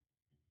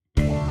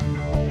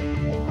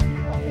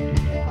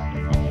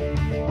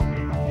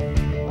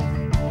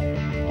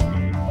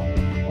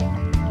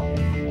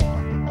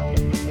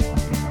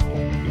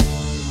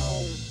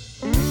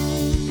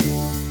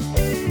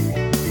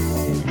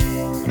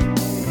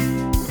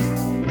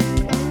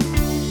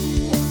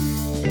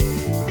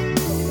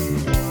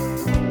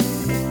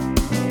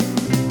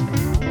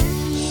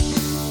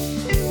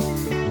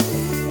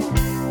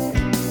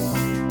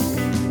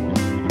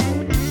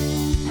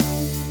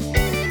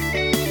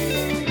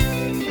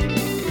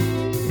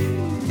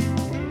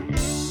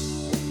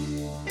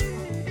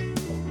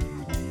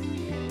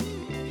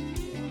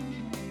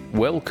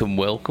Welcome,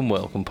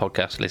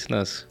 podcast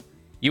listeners.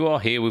 You are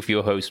here with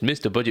your host,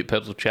 Mr. Budget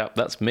Pedal Chap.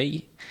 That's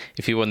me.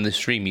 If you're on the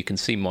stream, you can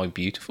see my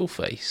beautiful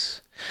face.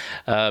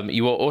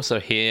 You are also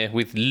here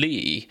with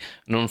Lee,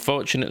 and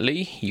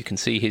unfortunately, you can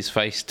see his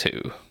face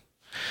too.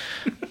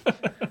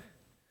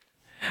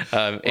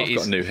 I've got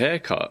a new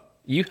haircut.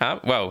 You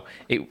have? Well,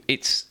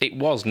 it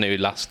was new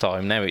last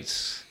time. Now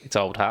it's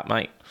old hat,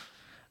 mate.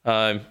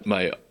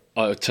 Mate,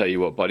 I'll tell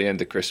you what, by the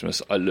end of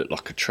Christmas, I look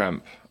like a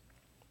tramp.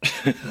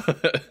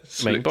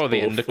 Mate, by the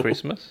end of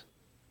Christmas?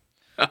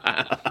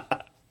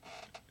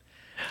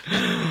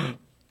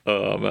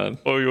 Oh, man.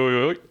 Oi,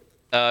 oi,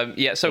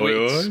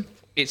 oi.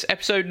 It's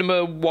episode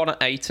number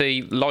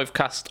 180,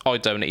 livecast. I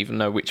don't even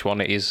know which one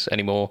it is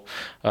anymore.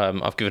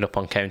 I've given up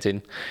on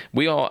counting.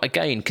 We are,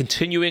 again,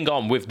 continuing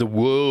on with the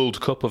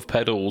World Cup of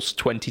Pedals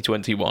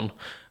 2021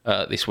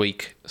 this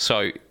week.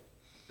 So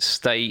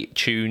stay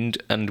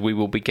tuned, and we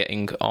will be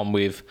getting on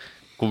with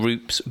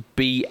groups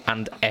B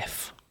and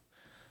F.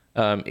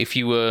 If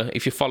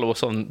you follow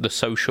us on the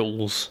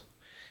socials,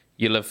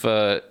 you'll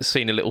have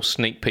seen a little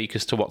sneak peek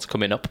as to what's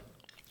coming up.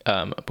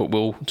 But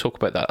we'll talk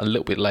about that a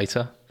little bit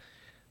later.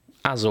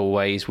 As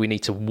always, we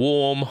need to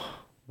warm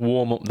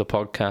up the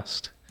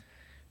podcast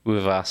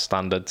with our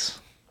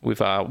standards,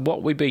 with our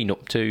what we've been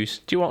up to.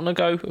 Do you want to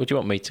go, or do you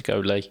want me to go,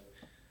 Lee?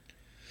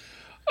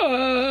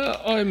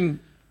 I'm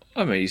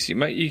easy,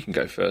 mate. You can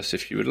go first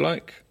if you would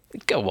like.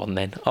 Go on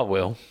then. I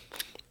will.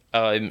 Go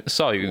on,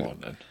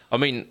 then. I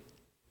mean,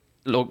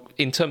 look,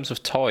 in terms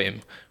of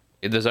time,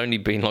 there's only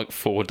been like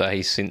 4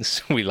 days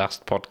since we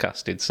last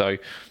podcasted, so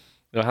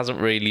there hasn't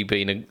really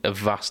been a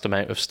vast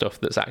amount of stuff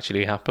that's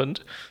actually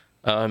happened.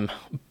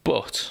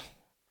 But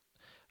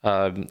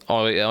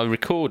I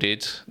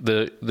recorded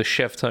the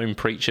Chevtone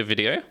Preacher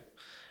video,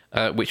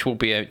 which will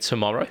be out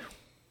tomorrow,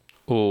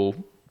 or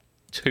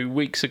 2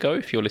 weeks ago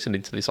if you're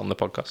listening to this on the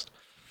podcast.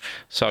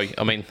 So,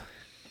 I mean,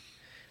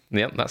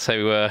 yeah, that's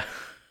how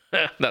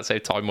that's how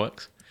time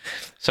works.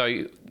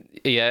 So,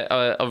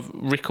 yeah, I've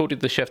recorded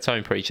the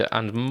Chevtone Preacher,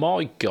 and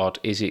my God,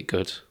 is it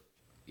good!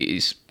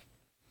 It's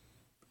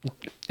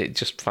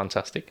just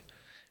fantastic.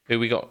 Who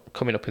we got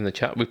coming up in the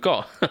chat? We've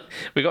got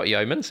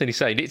Yeomans, and he's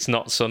saying it's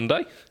not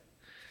Sunday.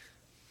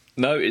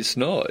 No, it's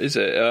not, is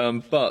it?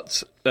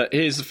 But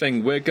here's the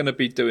thing: we're going to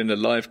be doing the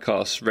live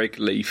cast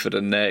regularly for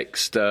the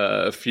next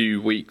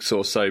few weeks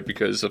or so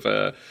because of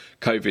a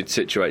COVID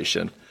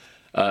situation.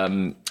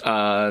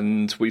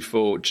 And we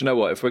thought, do you know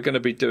what? If we're going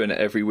to be doing it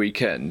every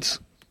weekend,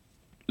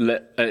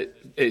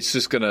 it's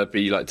just going to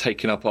be like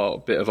taking up a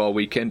bit of our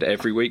weekend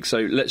every week.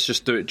 So let's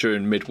just do it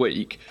during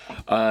midweek,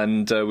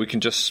 and we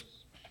can just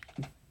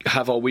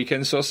have our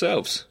weekends to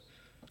ourselves.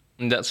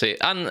 That's it.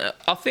 And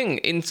I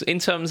think in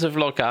terms of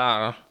like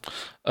our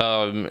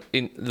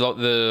in like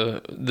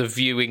the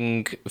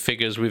viewing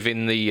figures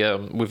within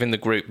the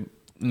group,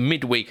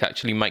 midweek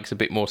actually makes a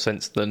bit more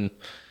sense than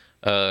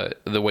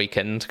the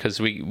weekend, because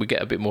we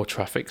get a bit more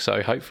traffic.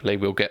 So hopefully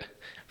we'll get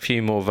a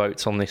few more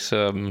votes on this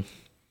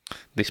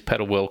this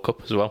Pedal World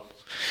Cup as well.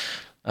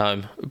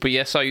 But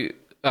yeah, so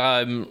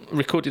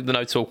recorded the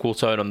No Talk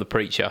Auto on the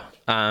Preacher,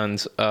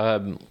 and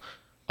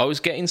I was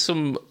getting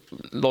some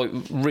like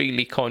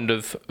really kind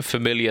of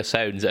familiar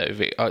sounds out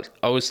of it.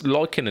 I was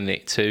likening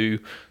it to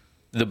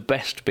the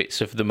best bits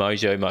of the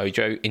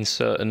Mojo in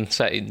certain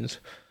settings.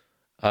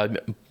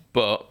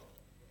 But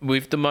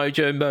with the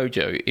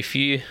Mojo, if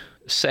you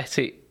set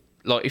it,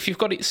 like if you've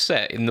got it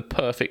set in the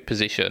perfect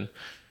position,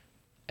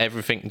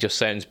 everything just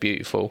sounds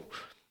beautiful.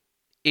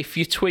 If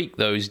you tweak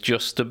those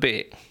just a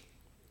bit,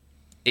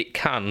 it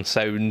can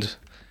sound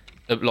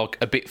like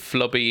a bit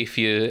flubby if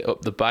you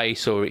up the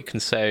bass, or it can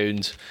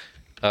sound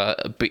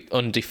a bit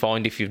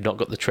undefined if you've not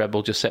got the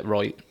treble just set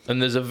right.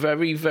 And there's a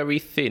very, very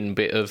thin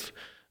bit of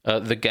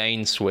the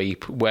gain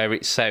sweep where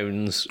it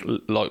sounds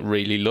like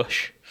really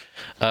lush.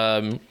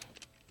 And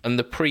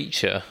the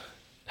Preacher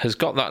has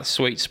got that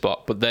sweet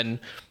spot, but then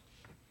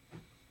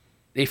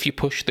if you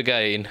push the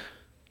gain,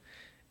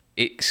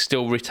 it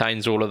still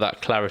retains all of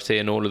that clarity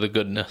and all of the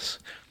goodness.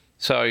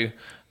 So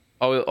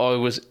I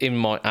was in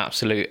my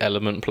absolute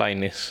element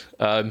playing this.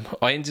 I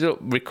ended up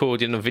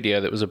recording a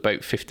video that was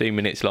about 15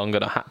 minutes long,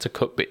 and I had to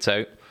cut bits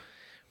out,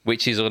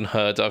 which is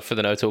unheard of for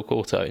the No Talk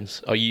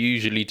Autones. I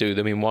usually do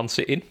them in one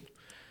sitting.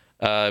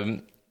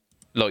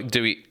 Like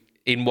do it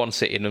in one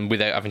sitting and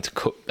without having to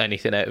cut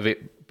anything out of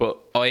it. But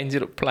I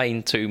ended up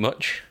playing too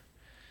much,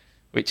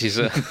 which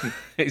is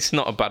it's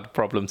not a bad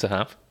problem to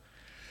have.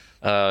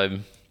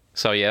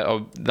 So yeah,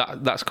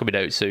 that's coming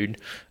out soon.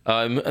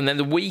 And then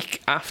the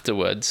week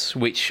afterwards,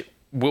 which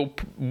will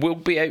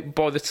be out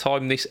by the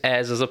time this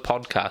airs as a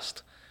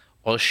podcast,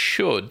 I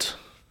should,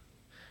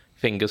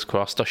 fingers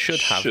crossed, I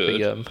should have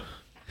the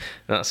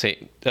that's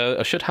it.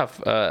 I should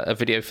have a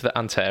video for the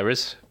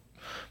Anteras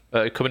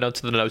coming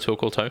onto the No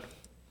Talk Auto.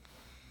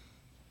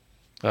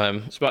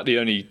 It's about the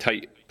only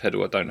tape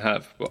pedal I don't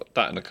have. Well,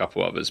 that and a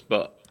couple others,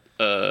 but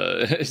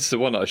it's the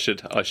one I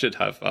should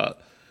have.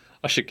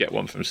 I should get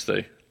one from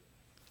Stu.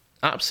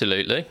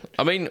 Absolutely.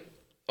 I mean,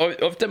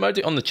 I've demoed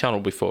it on the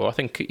channel before. I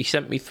think he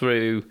sent me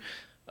through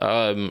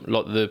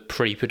like the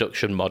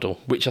pre-production model,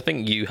 which I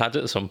think you had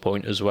at some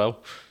point as well.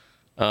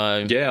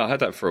 Yeah, I had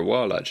that for a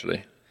while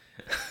actually.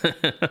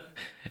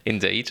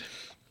 Indeed.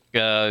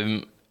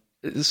 So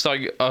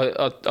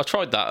I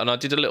tried that and I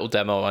did a little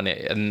demo on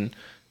it, and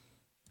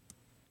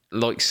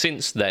like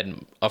since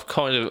then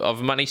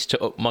I've managed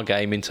to up my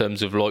game in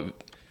terms of like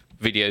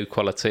video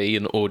quality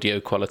and audio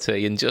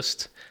quality, and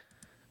just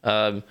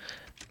I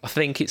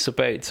think it's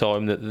about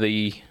time that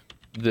the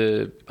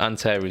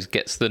Antares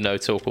gets the no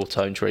talk or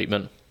tone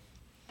treatment.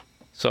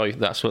 So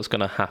that's what's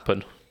going to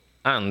happen,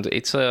 and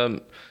it's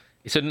one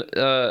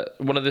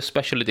of the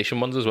special edition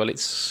ones as well.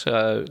 It's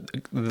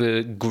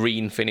the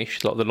green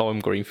finish, like the lime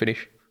green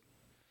finish.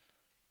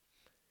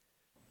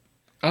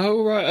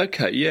 Oh right,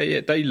 okay, yeah.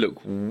 They look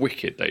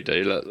wicked. They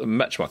do. Like,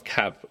 match my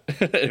cab.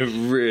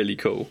 Really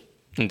cool.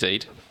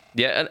 Indeed.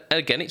 Yeah, and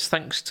again, it's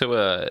thanks to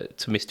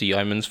Mr.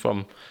 Yeomans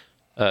from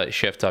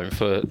Chef Tone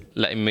for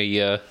letting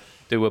me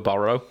do a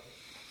borrow.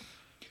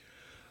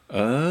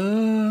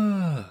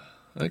 Ah,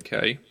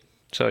 okay.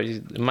 So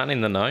he's a man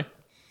in the know.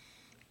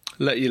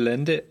 Let you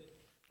lend it.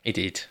 He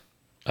did.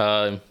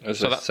 So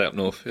that's up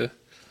north, yeah.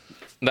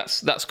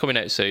 That's coming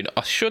out soon.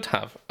 I should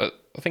have. I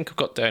think I've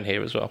got down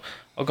here as well.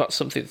 I got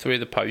something through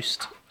the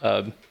post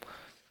because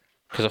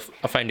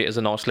I found it as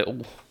a nice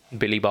little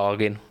Billy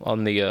bargain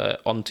on the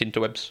on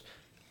Tinterwebs,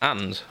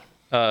 and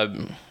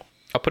I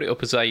put it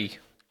up as a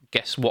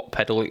guess what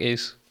pedal it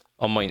is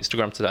on my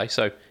Instagram today.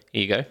 So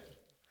here you go.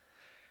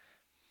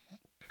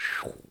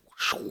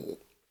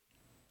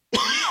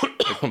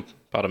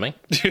 Pardon me.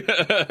 Do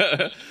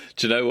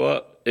you know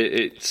what?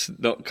 It's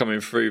not coming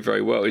through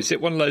very well. Is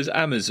it one of those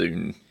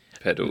Amazon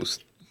pedals?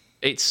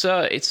 It's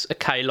a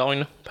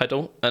K-Line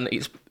pedal, and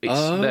it's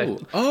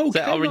K-Line.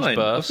 Orange Burst.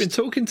 I've been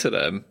talking to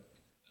them.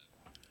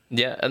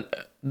 Yeah, and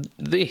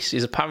this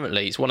is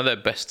apparently it's one of their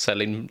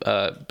best-selling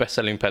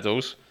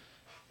pedals.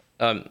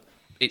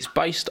 It's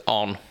based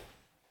on,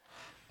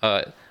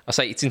 I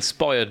say it's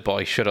inspired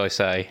by, should I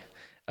say,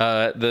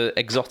 the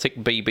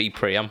Exotic BB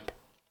preamp.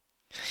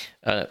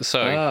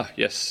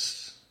 Yes.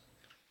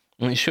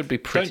 It should be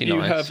pretty nice.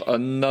 Don't you have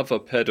another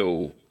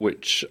pedal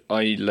which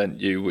I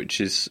lent you, which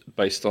is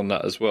based on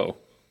that as well?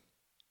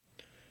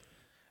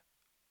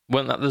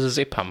 Wasn't that the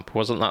Zip amp?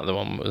 Wasn't that the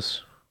one that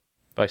was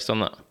based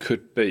on that?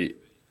 Could be.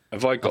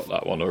 Have I got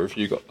that one, or have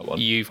you got that one?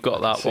 You've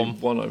got that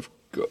one. One I've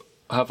got.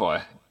 Have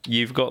I?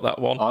 You've got that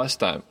one. Oh,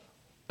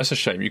 that's a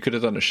shame. You could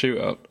have done a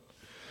shootout.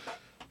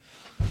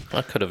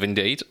 I could have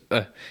indeed.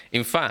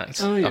 In fact,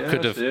 Oh, yeah, I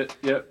could have. It.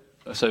 Yep,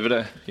 that's over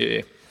there.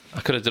 Yeah. I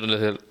could have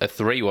done a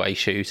three-way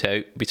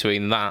shootout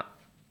between that,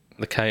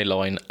 the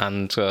K-Line,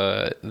 and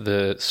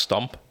the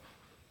Stomp.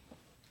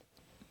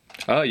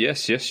 Ah,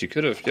 yes, you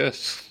could have.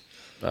 Yes.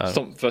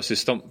 Stomp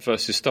versus Stomp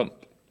versus Stomp.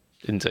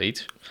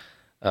 Indeed.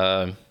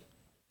 Yeah,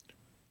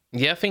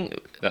 I think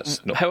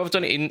how I've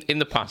done it in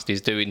the past is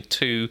doing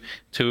two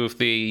of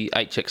the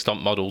HX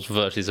Stomp models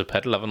versus a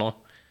pedal, haven't I?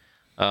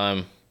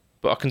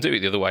 But I can do it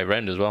the other way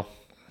around as well.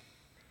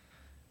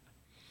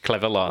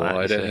 Clever like that.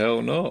 Why the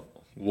hell not?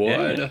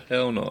 Why the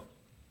hell not?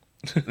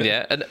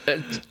 Yeah,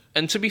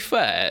 and to be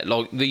fair,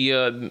 like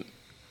the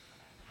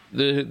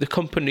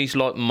companies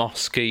like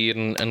Mosky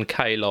and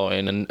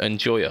K-Line and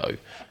Joyo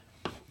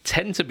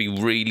tend to be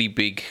really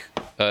big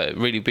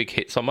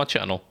hits on my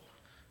channel.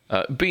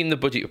 Being the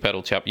budget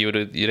pedal chap,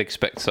 you'd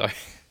expect so.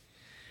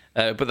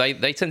 But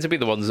they tend to be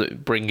the ones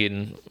that bring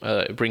in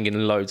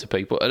loads of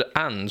people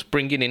and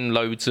bringing in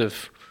loads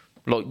of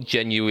like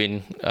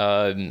genuine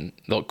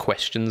like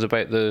questions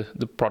about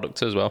the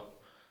product as well.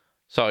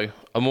 So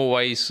I'm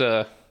always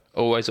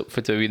up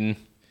for doing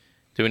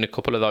a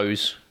couple of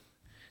those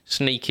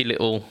sneaky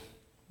little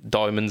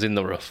diamonds in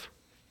the rough.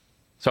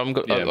 So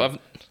I've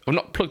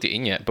not plugged it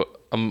in yet, but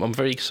I'm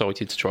very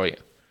excited to try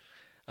it.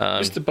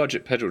 Mr.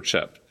 Budget Pedal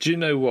chap, do you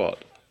know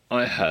what?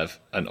 I have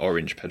an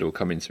orange pedal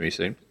coming to me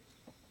soon.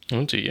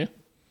 Oh, do you?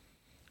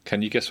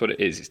 Can you guess what it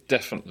is? It's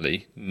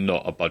definitely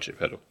not a budget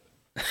pedal.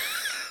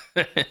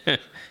 And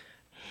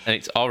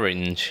it's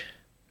orange.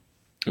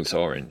 It's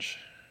orange.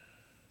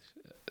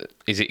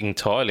 Is it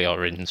entirely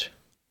orange?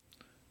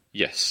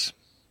 Yes.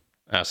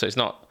 So it's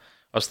not.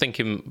 I was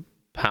thinking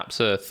perhaps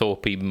a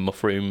Thorpe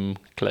mushroom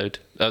cloud.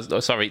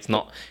 Sorry, it's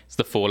not. It's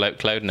the Fallout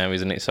cloud now,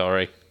 isn't it?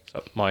 Sorry,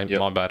 my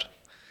bad.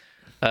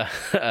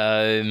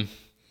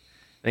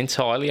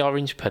 Entirely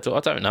orange pedal. I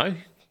don't know.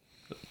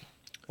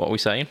 What are we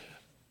saying?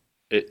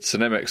 It's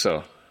an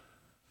MXR.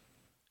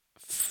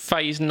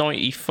 Phase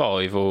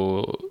 95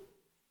 or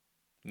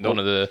one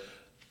of the.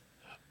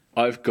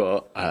 I've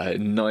got a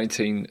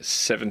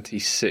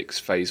 1976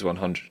 Phase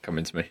 100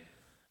 coming to me.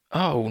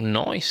 Oh,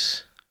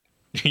 nice.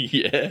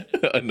 Yeah,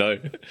 I know.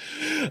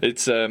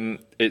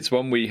 It's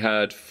one we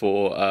had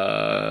for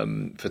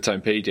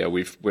Tonepedia.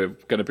 We're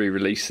going to be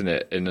releasing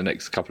it in the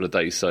next couple of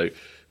days. So,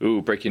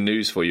 breaking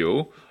news for you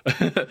all.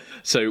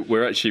 So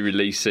we're actually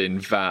releasing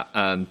that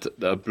and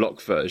a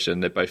block version.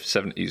 They're both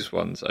 70s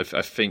ones.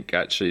 I think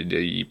actually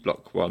the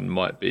block one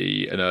might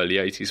be an early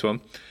 80s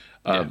one.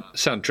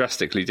 Sound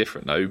drastically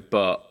different though,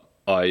 but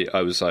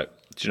I was like,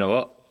 do you know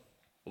what?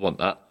 I want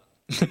that.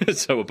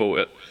 so I bought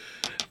it.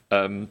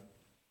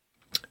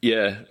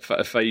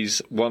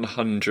 Phase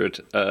 100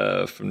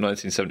 from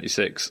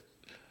 1976.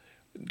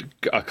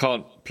 I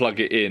can't plug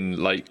it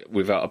in like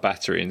without a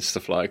battery and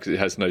stuff like, because it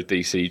has no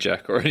DC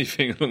jack or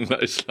anything along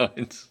those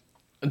lines.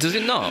 Does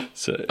it not?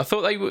 So, I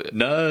thought they were.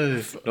 No,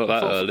 not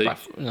that early.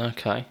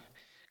 Okay,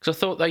 because I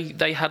thought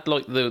they had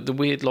like the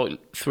weird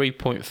like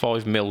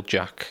 3.5 mil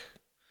jack.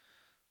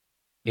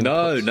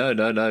 Inputs.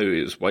 No.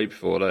 It was way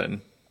before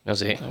then.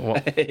 Was it?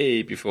 What?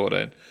 Way before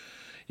then.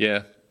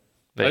 Yeah.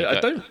 I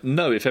don't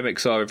know if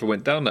MXR ever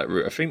went down that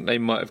route. I think they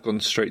might have gone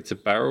straight to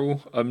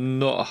barrel. I'm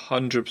not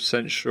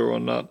 100% sure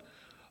on that.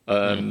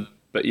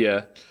 But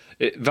yeah,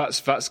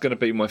 that's going to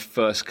be my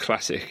first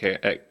classic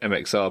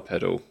MXR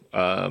pedal.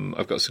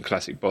 I've got some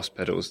classic Boss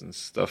pedals and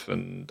stuff,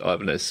 and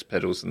Ibanez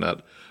pedals and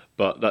that.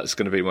 But that's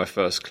going to be my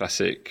first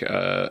classic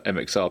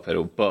MXR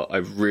pedal. But I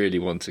really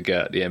want to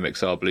get the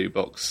MXR Blue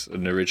Box,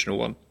 an original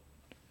one.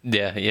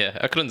 Yeah,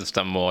 I can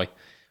understand why.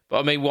 But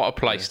I mean, what a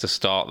place to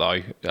start,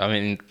 though. I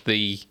mean,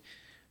 the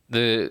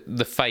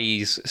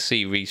Phase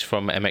series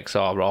from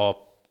MXR are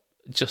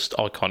just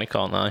iconic,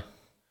 aren't they?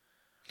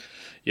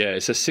 Yeah,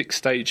 it's a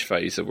 6-stage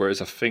phaser, whereas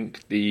I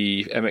think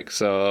the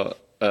MXR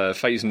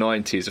Phase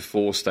 90 is a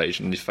 4-stage,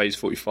 and the Phase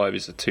 45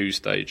 is a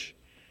 2-stage.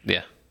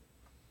 Yeah.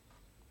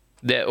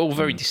 They're all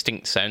very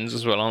distinct sounds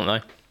as well,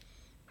 aren't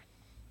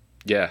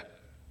they? Yeah.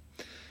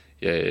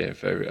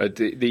 Very.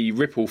 The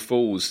Ripple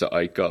Falls that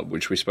I got,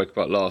 which we spoke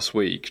about last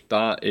week,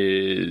 that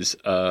is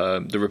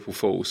the Ripple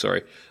Falls.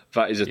 Sorry,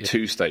 that is a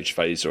 2-stage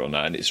phaser on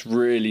that, and it's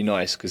really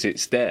nice because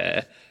it's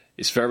there.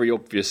 It's very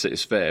obvious that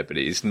it's there, but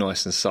it is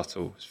nice and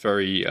subtle. It's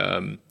very,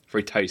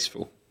 very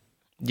tasteful.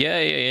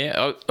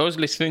 Yeah. I was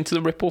listening to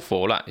the Ripple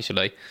Fall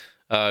actually.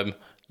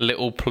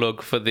 Little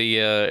plug for the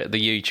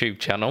YouTube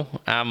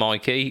channel. Our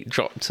Mikey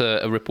dropped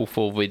a Ripple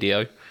Fall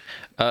video.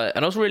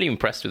 And I was really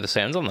impressed with the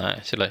sounds on that,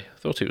 actually. I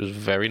thought it was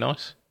very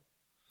nice.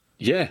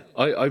 Yeah,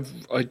 I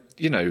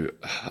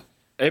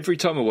every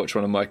time I watch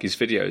one of Mikey's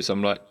videos,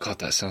 I'm like, God,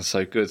 that sounds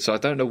so good. So I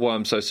don't know why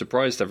I'm so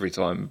surprised every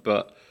time,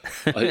 but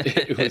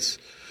it was.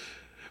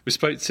 We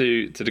spoke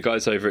to the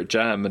guys over at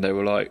Jam, and they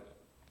were like,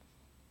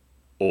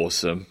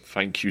 awesome,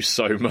 thank you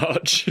so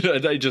much.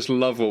 They just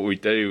love what we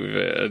do with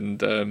it,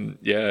 and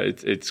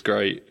it's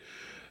great.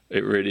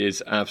 It really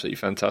is absolutely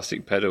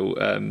fantastic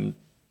pedal.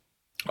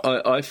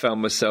 I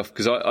found myself,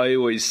 because I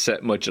always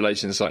set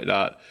modulations like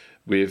that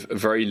with a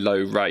very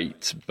low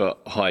rate but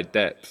high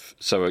depth,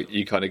 so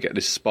you kind of get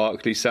this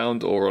sparkly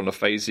sound, or on a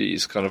phaser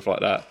it's kind of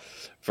like that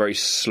very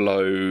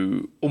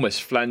slow,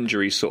 almost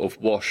flangery sort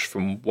of wash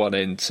from one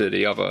end to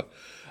the other.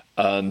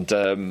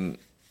 And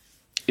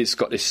it's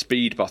got this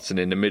speed button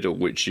in the middle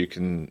which you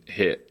can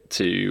hit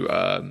to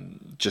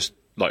just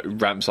like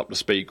ramps up the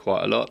speed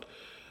quite a lot.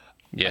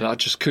 Yeah, and I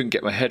just couldn't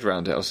get my head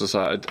around it. I was just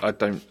like, I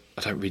don't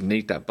really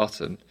need that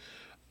button.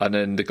 And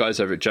then the guys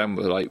over at Jam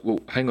were like, well,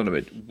 hang on a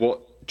minute.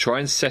 Try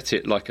and set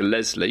it like a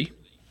Leslie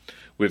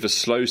with a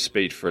slow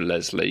speed for a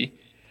Leslie,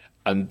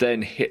 and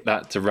then hit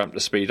that to ramp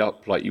the speed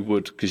up like you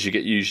would, because you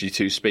get usually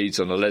 2 speeds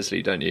on a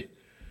Leslie, don't you?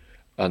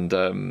 And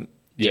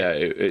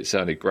it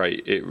sounded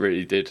great. It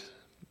really did.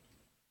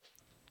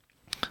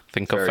 I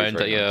think I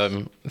found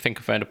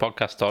a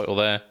podcast title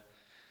there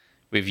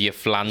with your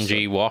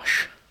flangey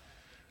wash.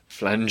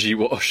 Flangey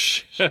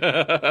wash.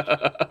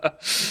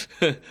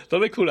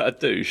 Don't they call it a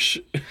douche?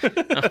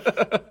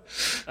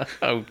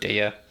 Oh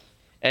dear.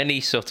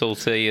 Any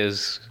subtlety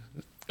has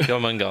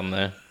come and gone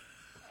there.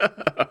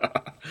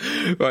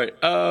 Right.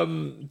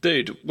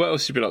 Dude, what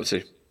else have you been up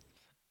to?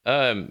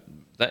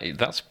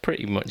 That's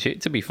pretty much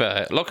it, to be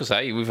fair. Like I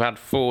say, we've had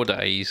 4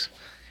 days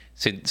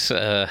since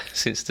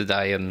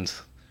today and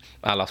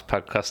our last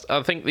podcast.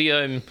 I think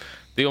the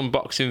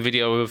unboxing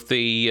video of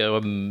the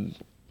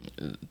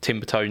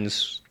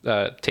Timbertones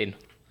tin,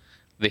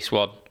 this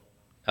one,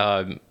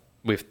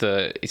 with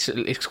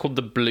it's called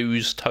the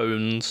Blues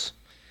Tones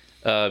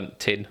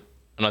tin,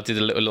 and I did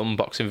a little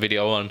unboxing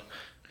video on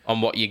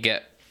what you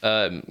get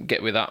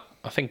with that.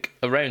 I think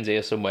around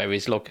here somewhere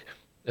is like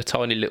a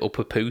tiny little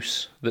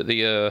papoose that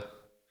the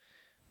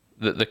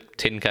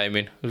tin came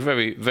in. It was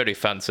very, very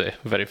fancy,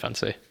 very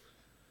fancy.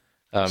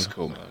 That's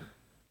cool, man.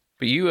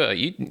 But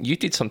you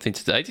did something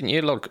today, didn't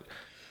you? Like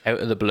out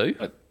of the blue.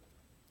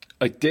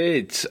 I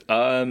did.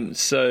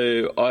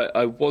 So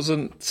I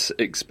wasn't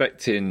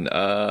expecting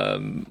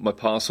my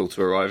parcel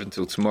to arrive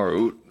until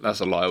tomorrow.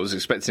 That's a lie. I was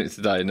expecting it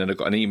today, and then I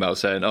got an email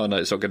saying, "Oh no,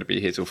 it's not going to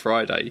be here till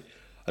Friday."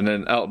 And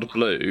then out of the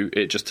blue,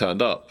 it just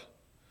turned up.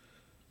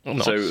 Oh,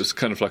 nice. So it was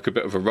kind of like a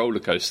bit of a roller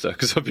coaster,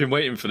 because I've been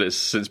waiting for this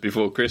since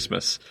before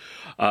Christmas,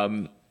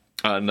 and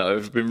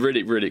I've been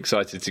really, really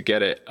excited to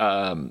get it.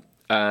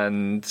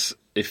 And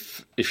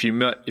if you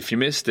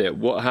missed it,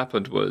 what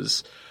happened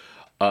was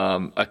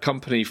a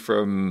company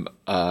from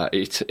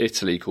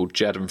Italy called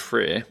Jad and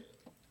Freer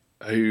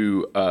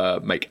who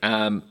make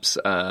amps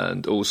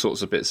and all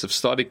sorts of bits have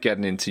started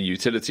getting into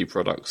utility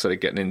products. So they're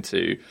getting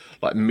into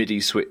like MIDI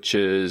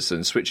switches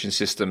and switching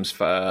systems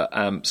for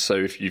amps. So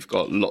if you've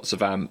got lots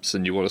of amps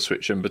and you want to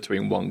switch them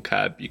between one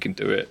cab, you can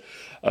do it,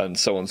 and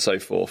so on and so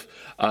forth.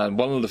 And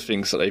one of the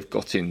things that they've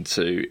got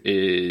into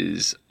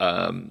is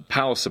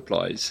power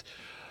supplies.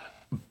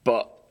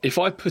 But if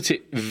I put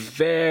it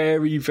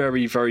very,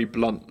 very, very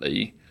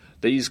bluntly,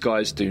 these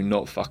guys do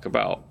not fuck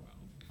about.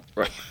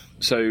 Right.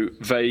 So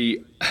they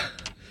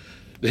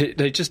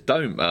just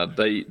don't, man.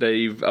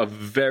 They are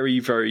very,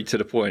 very to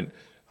the point.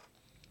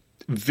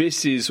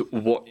 This is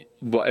what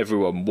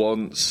everyone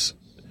wants.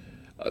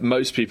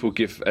 Most people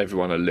give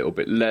everyone a little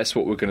bit less.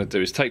 What we're going to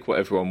do is take what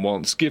everyone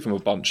wants, give them a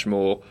bunch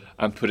more,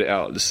 and put it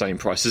out at the same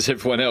price as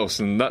everyone else,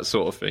 and that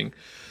sort of thing.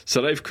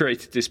 So they've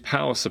created this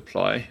power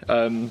supply.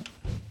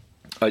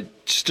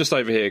 Just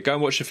over here, go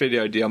and watch the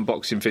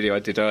unboxing video I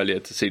did earlier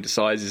to see the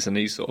sizes and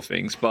these sort of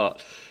things.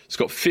 But it's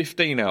got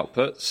 15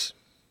 outputs,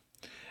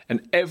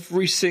 and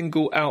every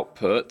single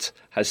output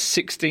has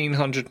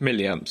 1600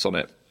 milliamps on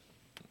it.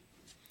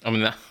 I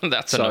mean,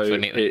 that's enough,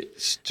 isn't it?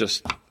 It's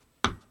just...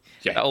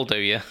 yeah. That'll do,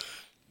 yeah.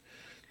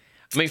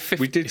 I mean,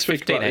 we did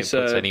speak about this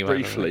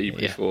briefly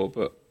before,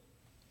 but...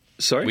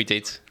 Sorry? We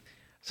did.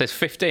 So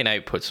 15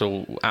 outputs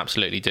will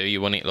absolutely do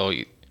you, wouldn't it?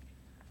 Like,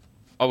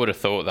 I would have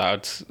thought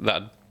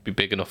that'd be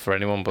big enough for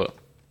anyone, but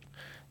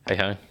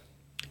hey-ho.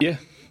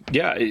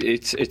 Yeah,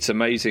 it's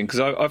amazing, because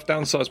I've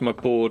downsized my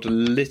board a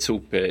little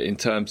bit in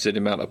terms of the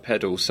amount of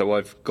pedals. So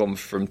I've gone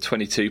from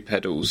 22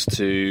 pedals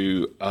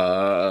to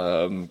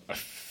I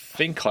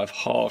think I've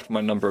halved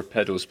my number of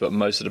pedals, but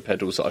most of the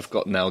pedals that I've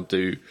got now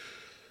do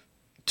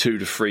 2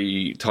 to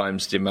 3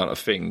 times the amount of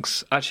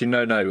things. Actually,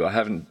 no, I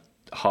haven't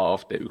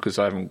halved it because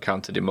I haven't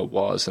counted in my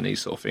wahs and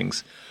these sort of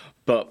things.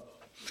 But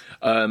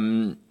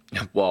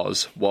wah,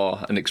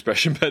 an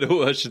expression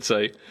pedal, I should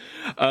say.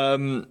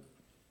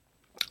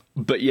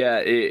 But yeah,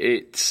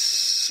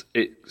 it's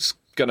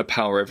going to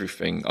power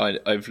everything.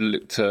 I've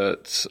looked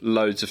at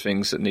loads of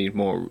things that need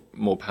more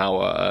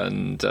power,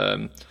 and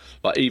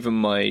like even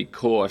my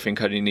core, I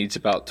think only needs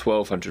about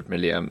 1200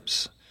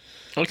 milliamps.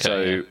 Okay.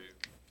 So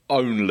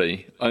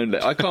only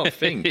I can't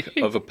think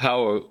of a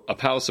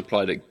power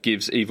supply that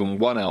gives even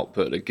one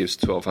output that gives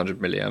 1200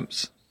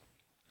 milliamps.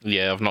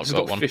 Yeah, I've not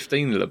got one.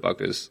 15 little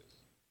buggers.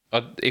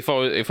 If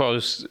I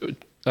was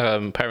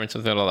pairing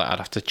something like that, I'd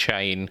have to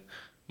chain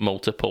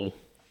multiple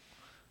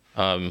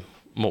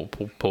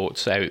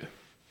ports out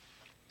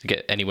to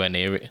get anywhere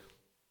near it.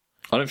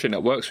 I don't think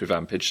that works with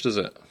ampage, does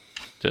it?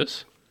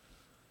 Does?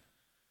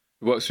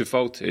 It works with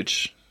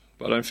voltage,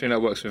 but I don't think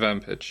that works with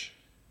ampage.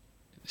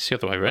 It's the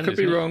other way around. I could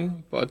be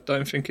wrong, but I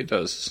don't think it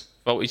does.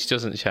 Voltage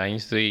doesn't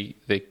change. The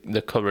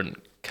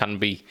current can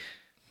be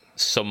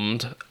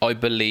summed, I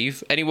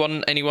believe.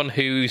 Anyone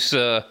who's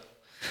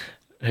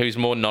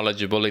more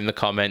knowledgeable in the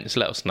comments,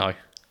 let us know.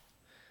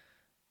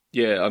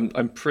 Yeah,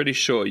 I'm pretty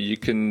sure you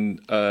can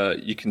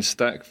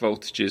stack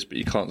voltages, but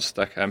you can't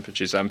stack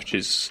amperages.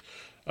 Amperages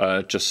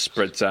just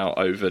spreads out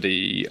over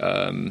the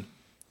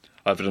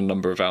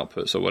number of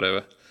outputs or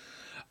whatever.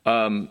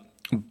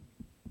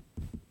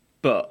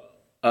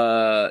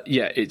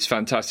 Yeah, it's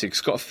fantastic.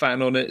 It's got a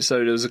fan on it,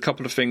 so there's a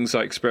couple of things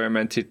I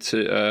experimented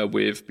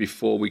with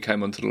before we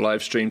came onto the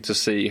live stream to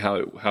see how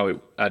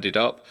it added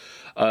up.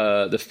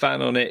 The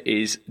fan on it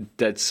is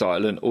dead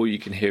silent. All you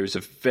can hear is a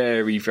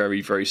very,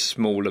 very, very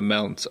small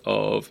amount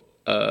of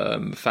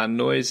fan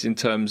noise in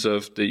terms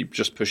of the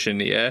just pushing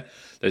the air.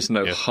 There's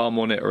no hum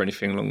on it or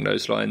anything along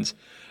those lines.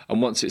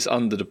 And once it's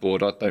under the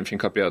board, I don't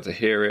think I'll be able to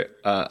hear it.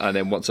 And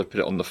then once I put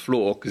it on the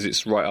floor, because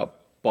it's right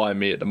up by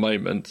me at the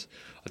moment,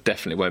 I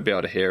definitely won't be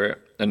able to hear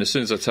it. And as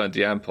soon as I turned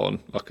the amp on,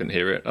 I couldn't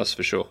hear it, that's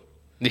for sure.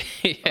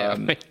 Yeah, I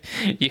mean,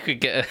 you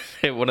could get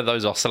one of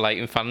those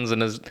oscillating fans,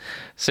 and as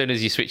soon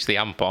as you switch the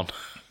amp on...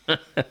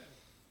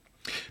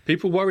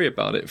 People worry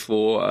about it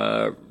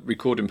for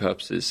recording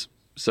purposes,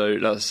 so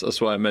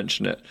that's why I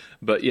mention it.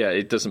 But yeah,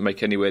 it doesn't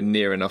make anywhere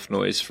near enough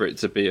noise for it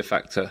to be a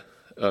factor.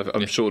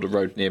 I'm sure the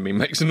road near me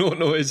makes no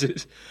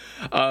noises.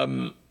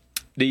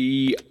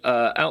 The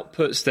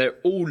outputs, they're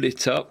all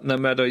lit up, no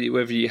matter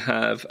whether you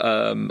have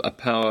a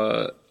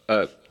power,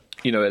 a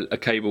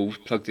cable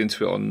plugged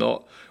into it or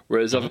not.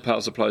 Whereas other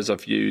power supplies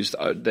I've used,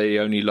 they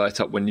only light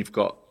up when you've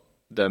got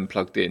them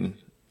plugged in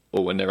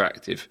or when they're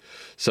active.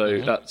 So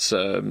that's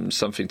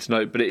something to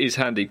note. But it is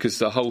handy because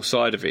the whole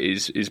side of it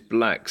is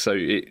black, so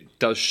it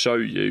does show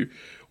you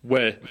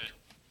where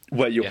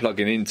you're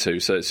plugging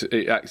into. So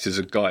it acts as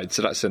a guide.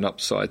 So that's an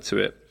upside to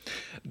it.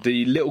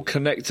 The little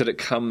connector that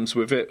comes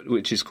with it,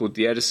 which is called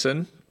the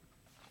Edison,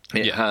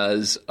 it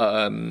has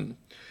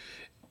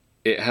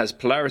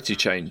polarity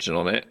changing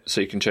on it,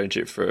 so you can change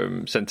it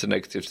from center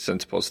negative to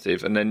center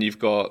positive. And then you've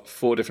got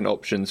 4 different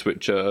options,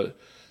 which are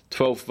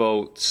 12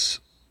 volts,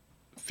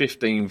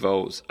 15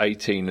 volts,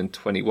 18 and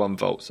 21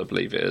 volts, I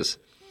believe it is.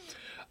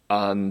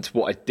 And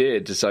what I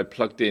did is I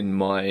plugged in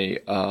my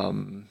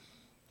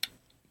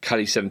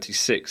Kali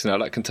 76. Now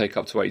that can take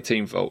up to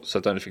 18 volts. I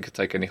don't know if it could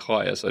take any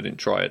higher, so I didn't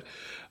try it.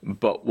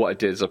 But what I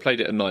did is I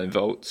played it at 9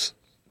 volts,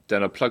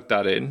 then I plugged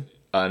that in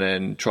and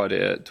then tried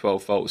it at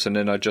 12 volts, and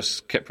then I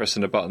just kept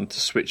pressing the button to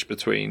switch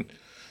between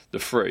the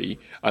three,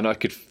 and I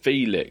could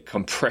feel it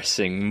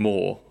compressing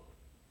more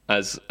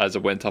as I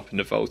went up in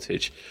the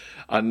voltage.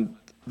 And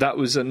that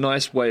was a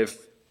nice way of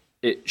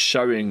it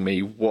showing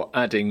me what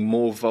adding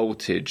more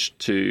voltage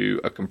to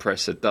a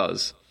compressor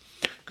does.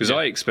 Because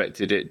I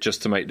expected it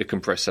just to make the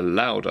compressor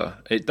louder.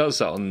 It does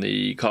that on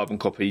the carbon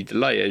copy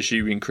delay. As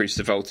you increase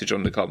the voltage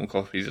on the carbon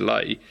copy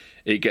delay,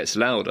 it gets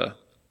louder.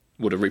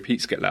 Well, the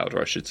repeats get louder,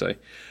 I should say.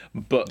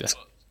 But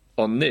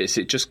on this,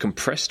 it just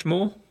compressed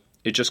more.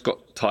 It just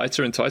got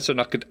tighter and tighter, and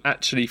I could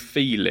actually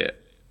feel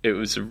it. It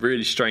was a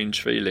really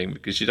strange feeling,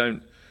 because you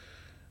don't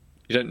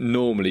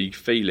normally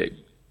feel it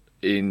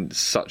in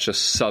such a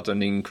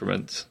sudden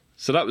increment.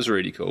 So that was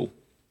really cool.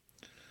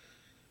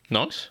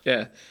 Nice.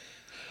 Yeah.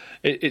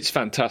 It's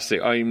fantastic.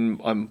 I'm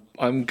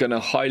going to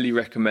highly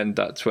recommend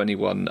that to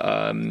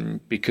anyone,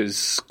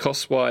 because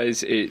cost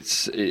wise,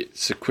 it's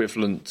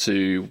equivalent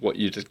to what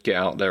you'd get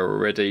out there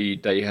already.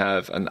 They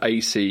have an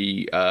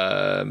AC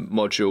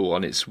module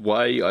on its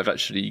way. I've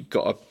actually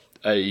got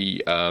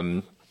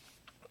a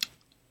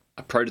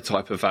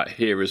prototype of that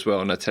here as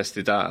well, and I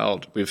tested that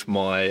out with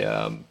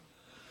my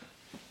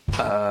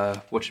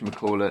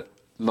whatchamacallit,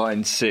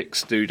 Line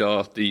 6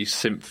 Doodah, the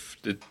Synth,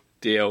 the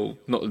DL,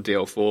 not the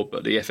DL4,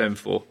 but the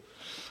FM4.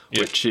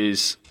 Which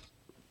is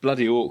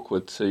bloody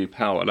awkward to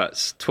power.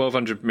 That's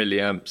 1200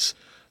 milliamps,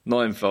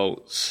 9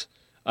 volts,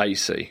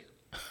 AC.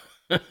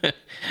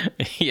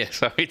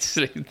 So it's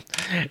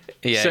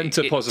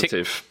centre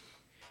positive.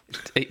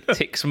 It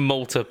ticks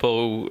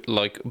multiple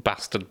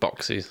bastard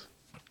boxes.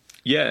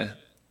 Yeah,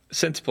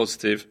 centre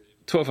positive,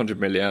 1200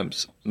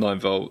 milliamps, 9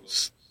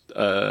 volts,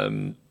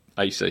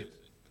 AC.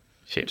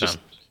 Shit, just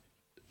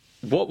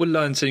man. What were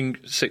Line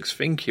 6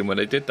 thinking when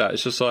they did that?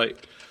 It's just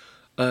like,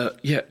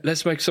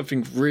 let's make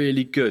something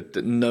really good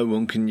that no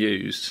one can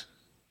use.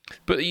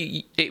 But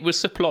it was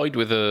supplied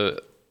with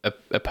a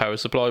power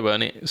supply,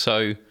 weren't it? So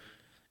it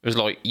was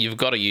like, you've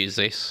got to use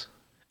this.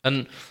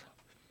 And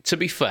to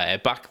be fair,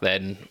 back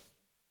then,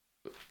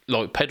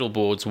 pedal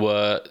boards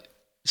were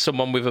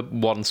someone with a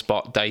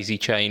one-spot daisy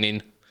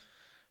chaining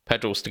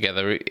pedals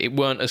together. It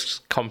weren't as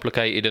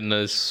complicated and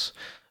as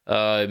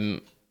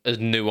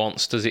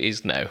nuanced as it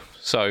is now.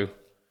 So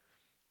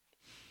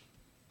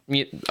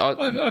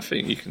I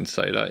think you can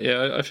say that.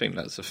 Yeah, I think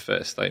that's a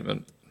fair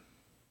statement.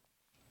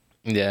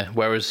 Yeah,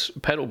 whereas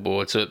pedal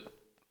boards,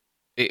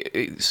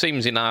 it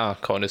seems in our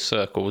kind of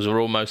circles, are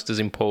almost as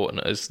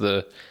important as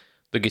the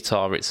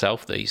guitar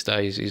itself these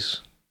days.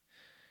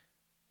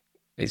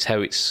 It's how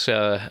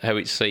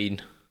it's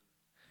seen.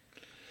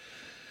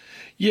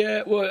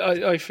 Yeah,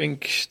 well, I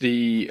think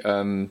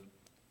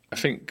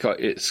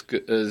it's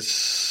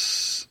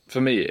as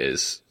for me it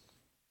is.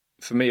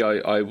 For me,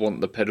 I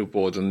want the pedal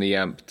board and the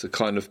amp to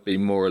kind of be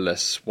more or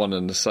less one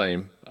and the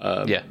same.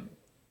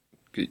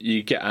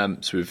 You get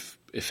amps with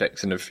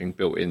effects and everything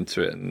built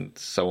into it, and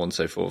so on and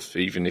so forth,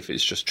 even if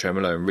it's just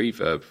tremolo and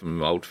reverb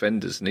from old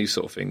Fenders and these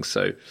sort of things.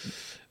 So,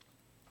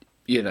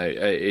 you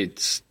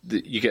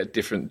get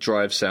different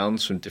drive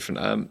sounds from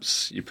different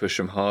amps. You push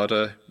them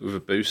harder with a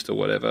boost or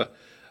whatever.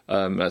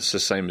 That's the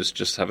same as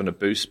just having a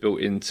boost built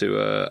into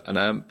an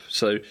amp.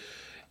 So,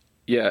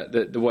 yeah,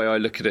 the way I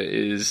look at it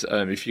is,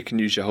 if you can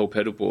use your whole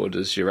pedal board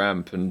as your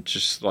amp and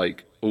just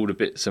all the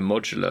bits are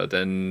modular,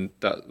 then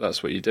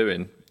that's what you're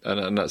doing,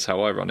 and that's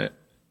how I run it.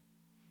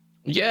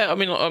 Yeah, I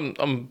mean,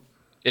 I'm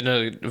in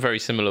a very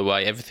similar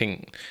way.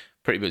 Everything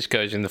pretty much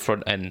goes in the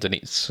front end, and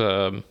it's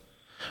the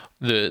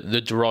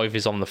drive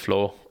is on the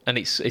floor, and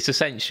it's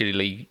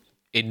essentially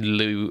in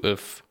lieu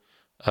of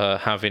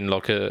having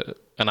an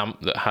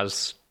amp that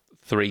has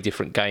 3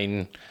 different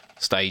gain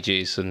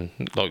stages and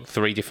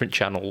 3 different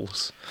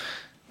channels,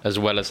 as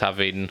well as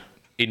having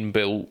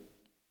inbuilt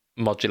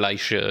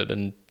modulation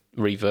and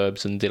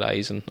reverbs and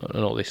delays and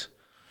all this.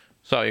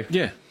 So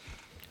yeah,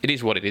 it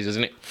is what it is,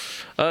 isn't it?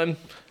 I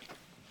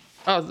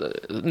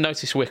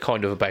notice we're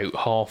kind of about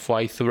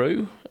halfway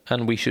through,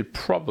 and we should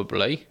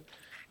probably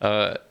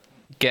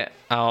get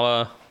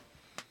our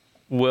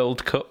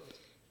World Cup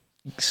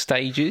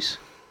stages.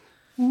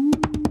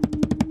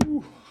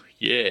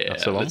 Yeah,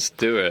 let's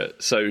do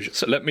it. So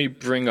let me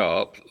bring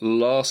up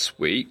last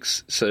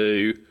week's.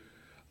 So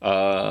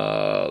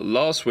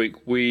last week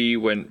we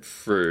went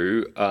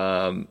through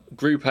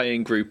Group A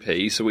and Group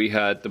E. So we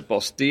had the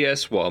Boss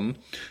DS1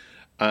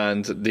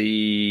 and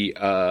the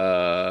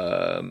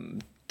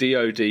DOD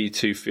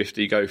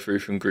 250 go through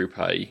from Group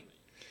A.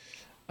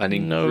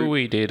 And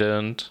we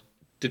didn't.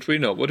 Did we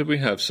not? What did we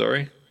have?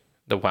 Sorry,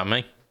 the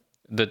Whammy,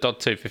 the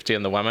DOD 250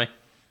 and the Whammy.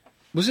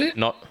 Was it?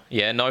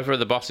 Neither of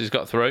the bosses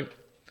got through.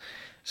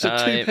 So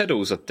 2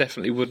 pedals I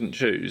definitely wouldn't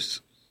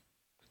choose.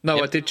 No,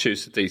 yep. I did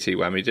choose the DT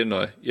Whammy, didn't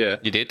I? Yeah.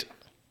 You did?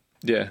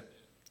 Yeah.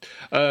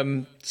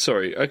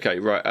 Sorry, okay,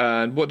 right.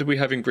 And what did we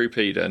have in Group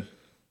E then?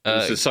 It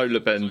was the Solar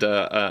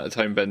Bender,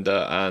 Tone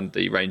Bender, and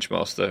the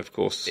Rangemaster, of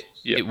course.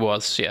 It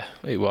was, yeah,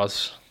 it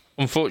was.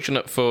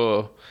 Unfortunate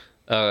for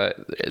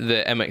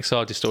the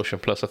MXR Distortion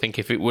Plus. I think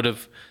if it would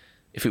have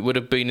If it would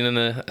have been in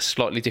a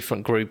slightly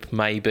different group,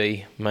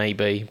 maybe,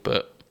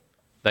 but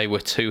they were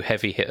two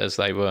heavy hitters.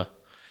 They were.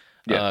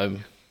 Yeah.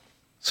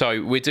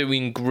 So we're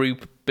doing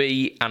Group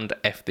B and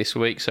F this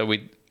week. So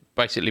we're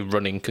basically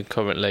running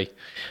concurrently.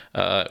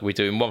 We're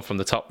doing one from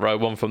the top row,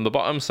 one from the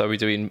bottom. So we're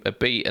doing a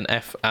B and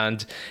F.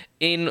 And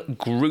in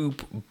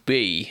Group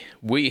B,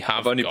 we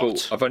have I've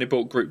only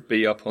brought Group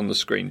B up on the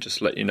screen, just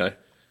to let you know.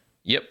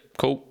 Yep,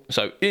 cool.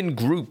 So in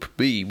Group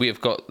B, we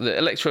have got the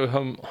Electro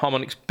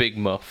Harmonix Big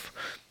Muff.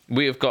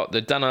 We have got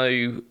the Dan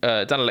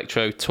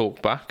Electro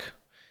Talkback.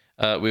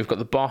 We've got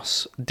the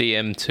Boss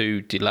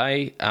DM2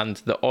 Delay and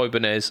the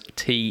Ibanez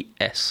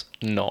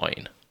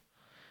TS9.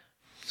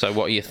 So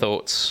what are your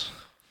thoughts?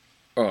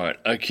 All right,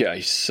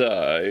 okay,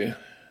 so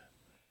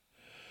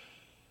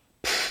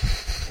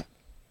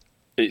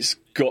it's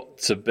got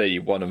to be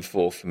 1 and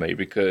 4 for me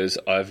because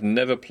I've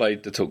never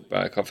played the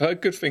Talkback. I've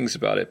heard good things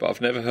about it, but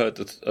I've never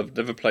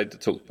played the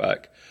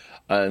Talkback.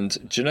 And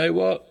do you know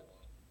what?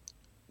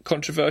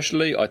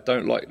 Controversially, I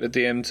don't like the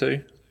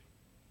DM2.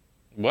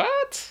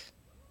 What?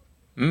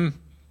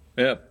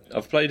 Yeah,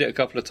 I've played it a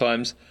couple of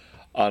times,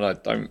 and I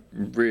don't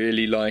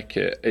really like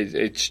it.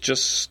 It's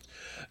just,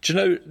 do you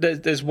know?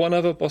 There's one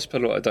other Boss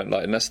pedal I don't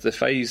like, and that's the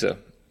Phaser.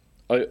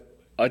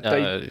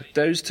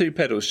 Those two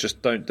pedals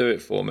just don't do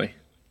it for me.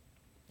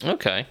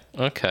 Okay.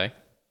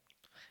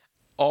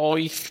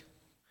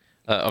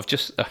 I've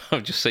just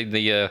seen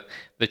the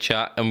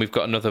chat, and we've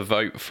got another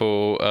vote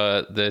for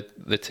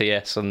the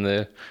TS and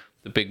the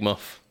Big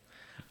Muff.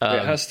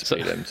 It has to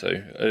be them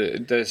two.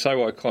 They're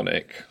so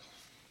iconic.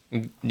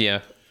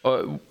 Yeah,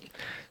 I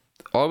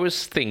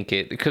was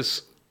thinking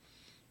because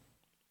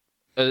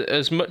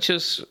as much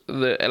as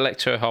the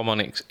Electro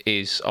Harmonix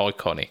is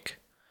iconic,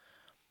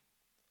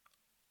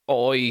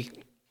 I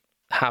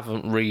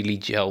haven't really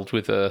gelled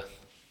with a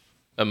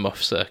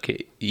muff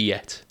circuit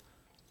yet.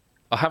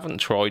 I haven't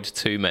tried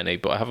too many,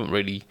 but I haven't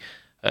really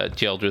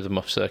gelled with a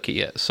muff circuit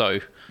yet. So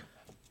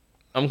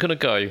I'm gonna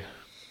go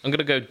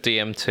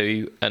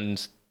DM2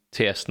 and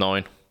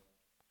TS9.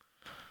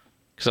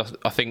 Because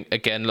I think,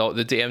 again, like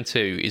the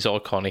DM2 is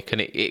iconic,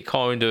 and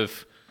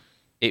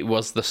it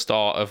was the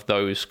start of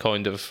those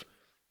kind of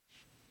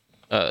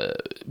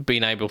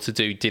being able to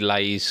do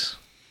delays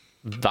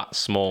that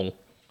small.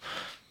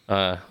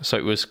 So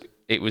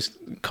it was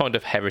kind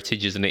of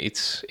heritage, isn't it?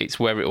 It's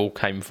where it all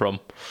came from.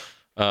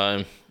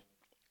 And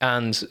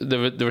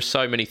there are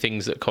so many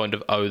things that kind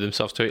of owe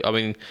themselves to it. I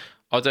mean,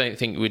 I don't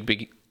think we'd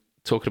be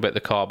talking about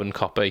the carbon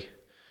copy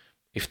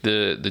if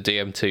the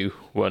DM2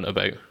 weren't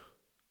about.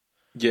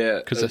 Yeah,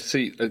 because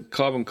a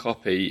carbon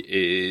copy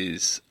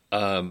is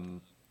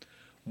one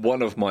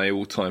of my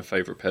all-time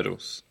favourite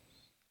pedals,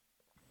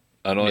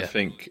 and I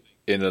think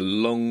in a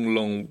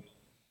long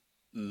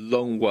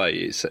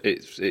way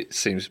it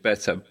seems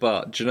better.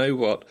 But do you know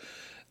what?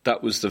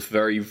 That was the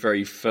very,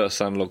 very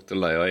first analog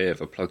delay I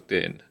ever plugged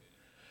in,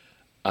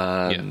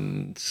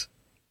 and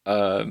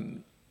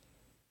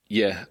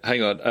yeah,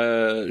 hang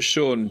on.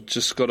 Sean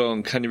just got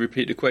on. Can you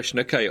repeat the question?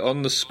 Okay,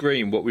 on the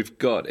screen, what we've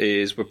got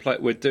is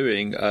we're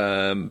doing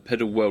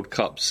Pedal World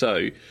Cup.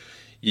 So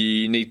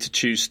you need to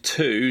choose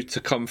 2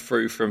 to come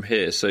through from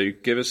here. So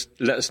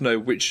let us know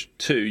which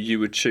 2 you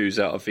would choose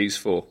out of these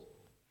 4.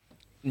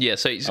 Yeah,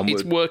 so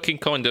it's working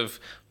kind of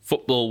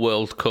Football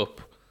World Cup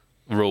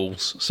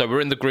rules. So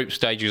we're in the group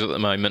stages at the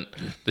moment.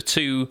 The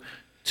two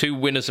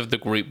winners of the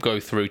group go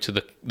through to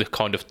the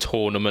kind of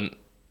tournament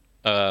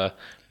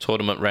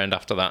round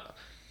after that.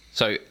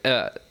 So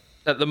at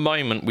the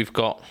moment we've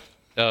got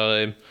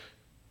 3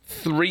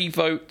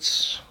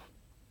 votes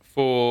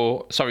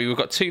we've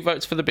got 2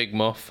 votes for the Big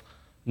Muff,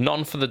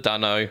 none for the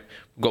Dano,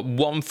 we've got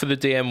 1 for the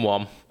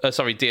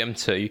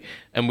DM2,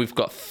 and we've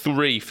got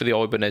 3 for the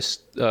Ibanez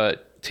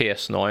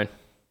TS9.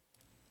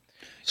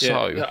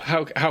 So yeah,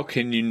 how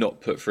can you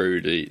not put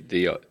through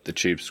the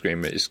Tube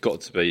Screamer? It's got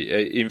to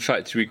be. In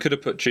fact, we could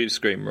have put Tube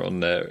Screamer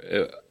on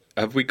there.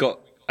 Have we got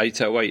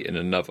 808 in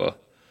another?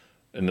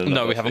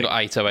 No, we haven't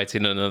got 808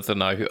 in another.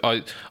 No,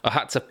 I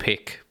had to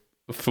pick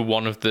for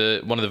one of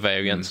the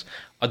variants.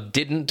 I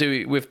didn't do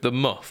it with the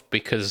Muff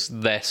because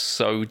they're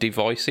so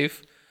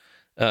divisive,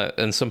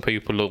 and some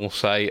people will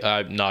say,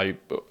 "No,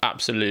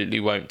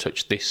 absolutely won't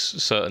touch this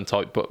certain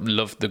type, but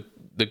love the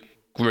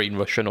Green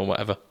Russian or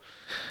whatever."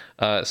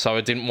 So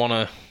I didn't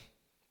want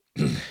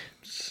to.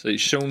 So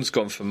Sean's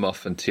gone for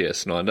Muff and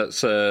TS9.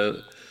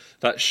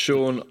 That's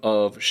Sean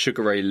of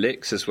Sugar Ray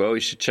Licks as well. You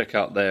should check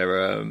out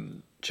their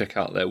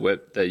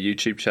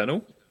YouTube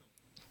channel.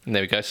 And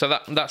there we go. So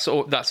that's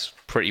all. That's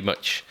pretty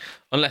much,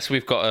 unless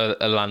we've got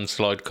a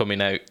landslide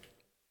coming out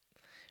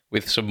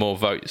with some more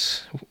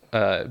votes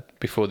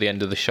before the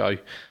end of the show.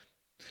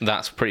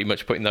 That's pretty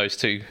much putting those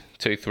two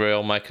through.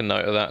 I'll make a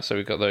note of that. So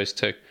we've got those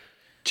 2.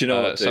 Do you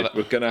know what, dude?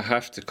 We're going to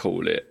have to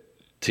call it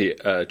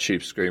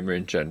Tube Screamer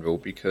in general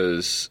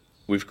because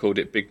we've called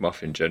it Big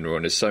Muff in general,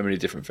 and there's so many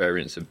different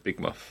variants of Big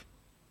Muff.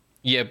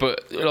 Yeah,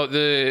 but like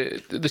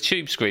the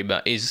Tube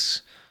Screamer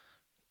is.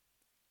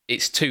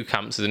 It's 2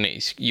 camps, isn't it?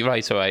 It's your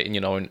 808 and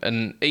your 9,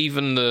 and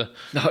even the...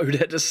 No,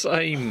 they're the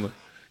same.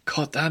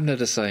 God damn, they're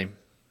the same.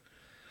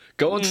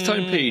 Go on to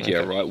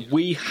Tonepedia, right?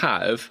 We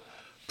have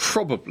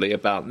probably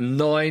about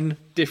 9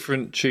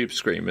 different tube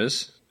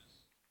screamers.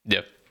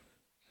 Yeah.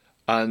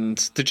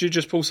 And did you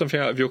just pull something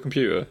out of your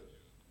computer?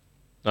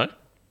 No?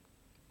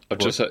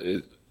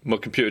 My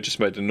computer just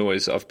made a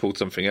noise. I've pulled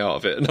something out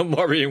of it, and I'm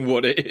worrying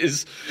what it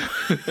is.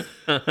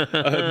 No,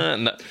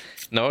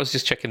 I was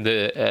just checking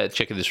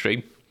the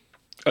stream.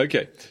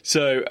 Okay,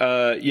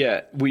 so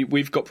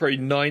we've got probably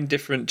 9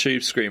 different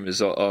tube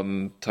screamers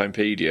on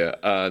Tonepedia,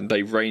 and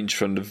they range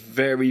from the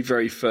very,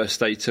 very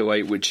first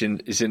 808, which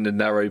is in the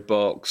narrow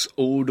box,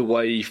 all the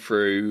way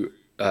through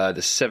the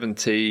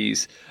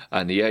 70s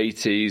and the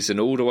 80s, and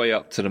all the way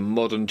up to the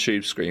modern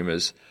tube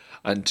screamers.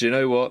 And do you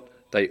know what?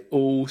 They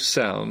all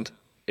sound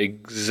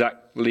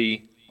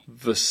exactly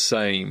the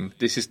same.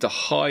 This is the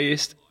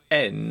highest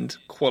end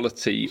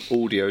quality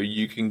audio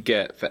you can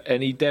get for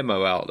any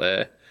demo out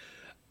there,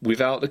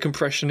 without the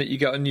compression that you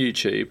get on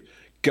YouTube.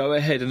 Go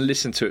ahead and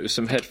listen to it with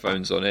some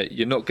headphones on it.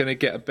 You're not going to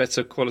get a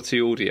better quality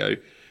audio.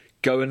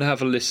 Go and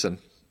have a listen.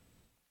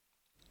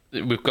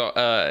 We've got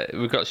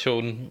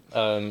Sean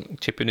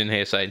chipping in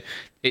here saying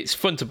it's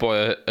fun to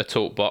buy a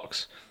talk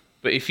box,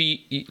 but if you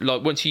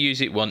like, once you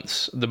use it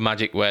once, the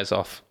magic wears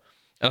off.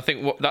 And I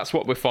think that's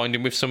what we're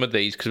finding with some of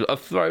these, because I've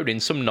thrown in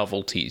some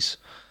novelties.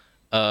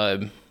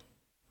 And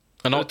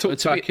the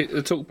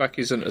talkback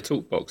isn't a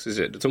talk box, is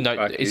it? The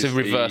talkback it's a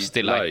reverse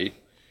delay.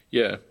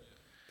 Yeah.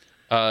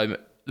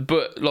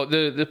 But like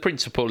the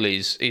principle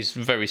is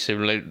very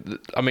similar.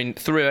 I mean,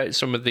 throughout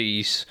some of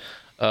these,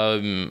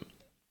 in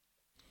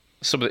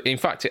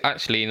fact,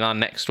 actually in our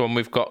next one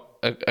we've got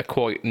a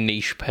quite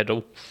niche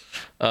pedal,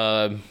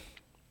 and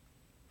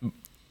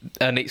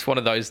it's one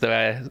of those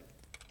that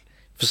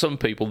for some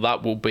people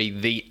that will be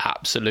the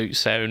absolute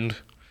sound,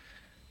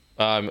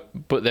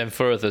 but then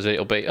for others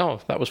it'll be, oh,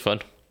 that was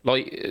fun.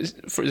 Like,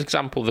 for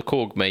example, the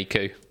Korg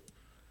Miku.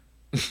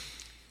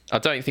 I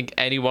don't think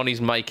anyone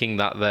is making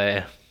that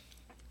the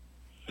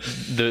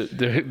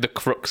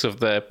crux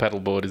of their pedal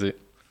board, is it?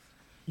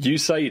 You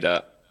say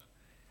that.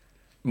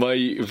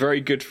 My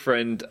very good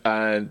friend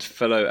and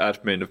fellow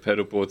admin of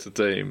Pedalboard to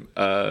Doom,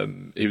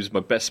 he was my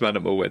best man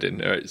at my wedding.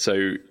 Right?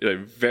 So,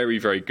 very,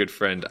 very good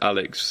friend,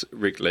 Alex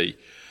Wrigley,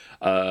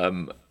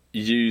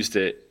 used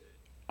it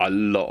a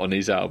lot on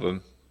his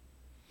album.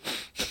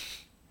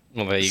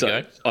 Well, there you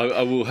go.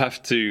 I'll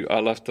have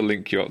to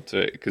link you up to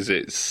it, because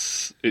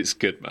it's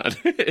good, man.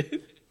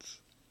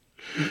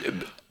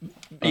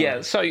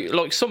 Yeah, so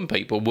like some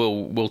people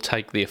will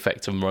take the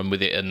effect and run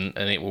with it, and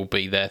it will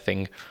be their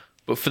thing.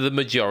 But for the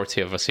majority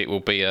of us, it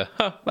will be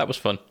that was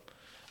fun.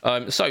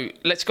 So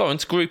let's go on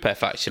to Group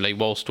F, actually,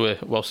 whilst we're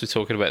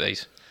talking about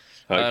these.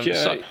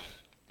 Okay.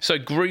 So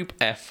Group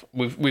F,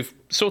 we've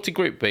sorted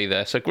Group B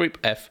there. So Group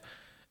F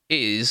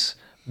is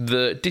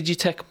the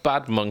Digitech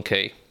Bad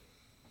Monkey.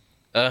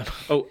 Hang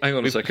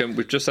on a second.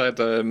 We've just had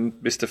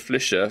Mr.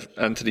 Flisher,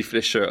 Anthony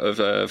Flisher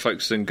of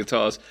Folks and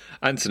Guitars.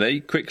 Anthony,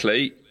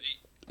 quickly,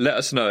 let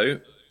us know.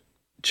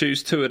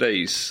 Choose 2 of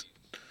these.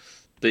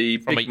 The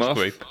From Big each Muff,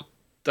 group.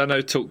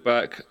 Dano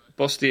Talkback,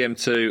 Boss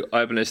DM2,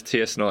 Ibanez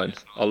TS9.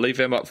 I'll leave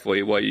them up for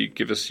you while you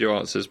give us your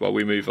answers while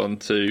we move on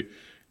to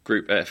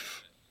Group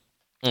F.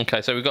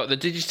 Okay, so we've got the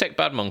Digitech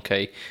Bad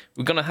Monkey.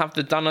 We're going to have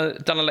the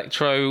Dan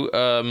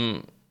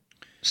Electro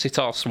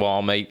Sitar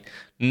Swami,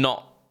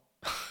 not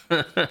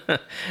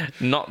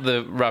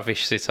the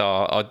Ravish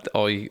Sitar.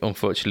 I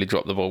unfortunately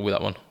dropped the ball with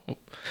that one.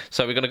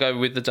 So we're going to go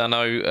with the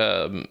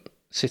Dano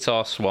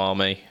Sitar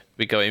Swami.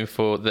 We're going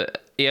for the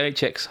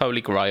EHX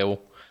Holy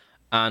Grail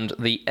and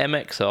the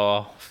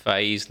MXR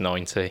Phase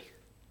 90.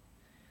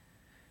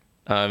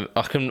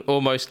 I can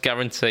almost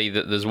guarantee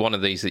that there's one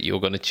of these that you're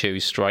going to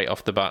choose straight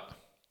off the bat,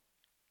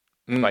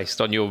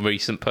 based on your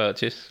recent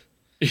purchase.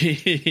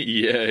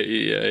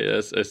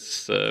 yeah,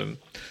 that's a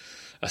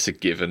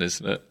given,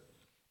 isn't it?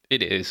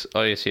 It is,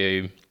 I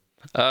assume.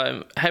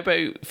 How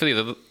about for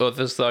the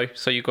others, though?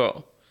 So you've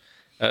got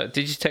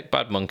Digitech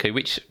Bad Monkey,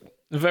 which is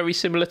very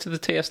similar to the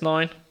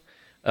TS9.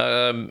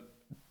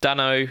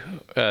 Dano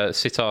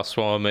Sitar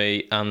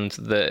Swami, and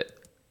the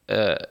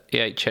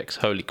EHX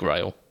Holy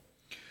Grail.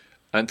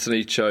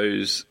 Anthony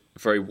chose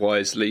very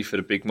wisely for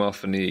the Big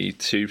Muff and the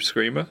Tube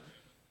Screamer.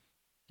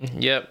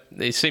 Yeah,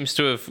 it seems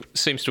to have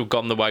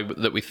gone the way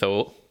that we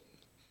thought.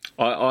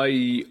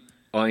 I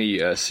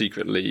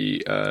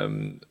secretly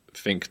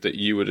think that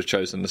you would have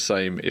chosen the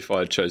same if I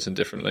had chosen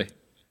differently.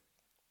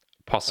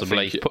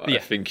 Possibly. I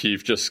think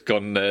you've just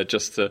gone there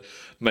just to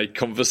make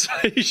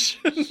conversation,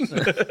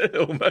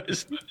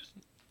 almost.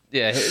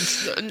 Yeah,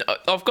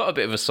 I've got a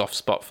bit of a soft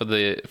spot for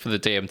the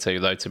DM2,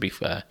 though. To be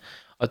fair,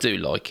 I do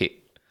like it,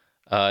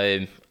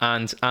 and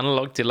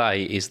analog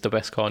delay is the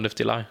best kind of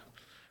delay.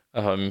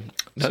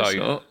 That's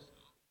not.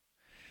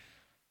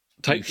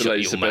 Tape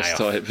delay is the best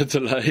type of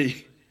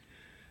delay.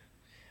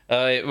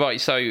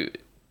 Right, so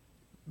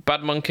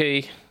Bad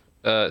Monkey,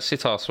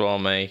 Sitar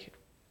Swami,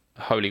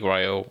 Holy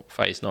Grail,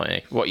 Phase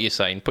 90. What are you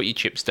saying? Put your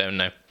chips down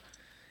now.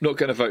 not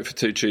going to vote for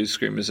two Tube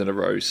Screamers in a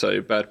row, so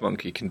Bad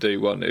Monkey can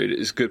do one.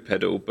 It's a good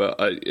pedal, but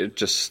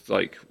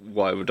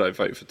why would I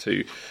vote for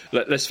two?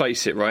 Let's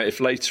face it, right? If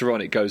later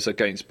on it goes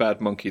against Bad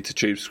Monkey to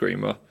Tube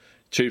Screamer's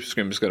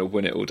going to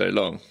win it all day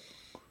long.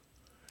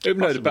 Even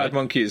though the Bad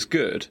Monkey is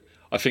good,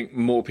 I think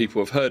more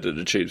people have heard of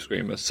the Tube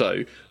Screamer,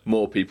 so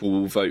more people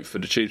will vote for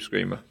the Tube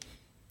Screamer.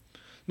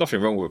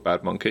 Nothing wrong with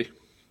Bad Monkey.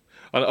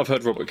 I've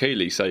heard Robert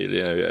Keeley say,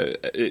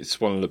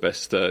 it's one of the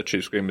best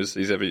Tube Screamers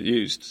he's ever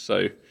used.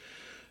 So,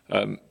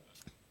 the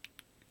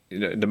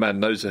man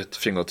knows a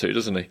thing or two,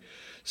 doesn't he?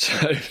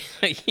 So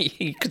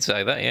you could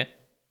say that, yeah.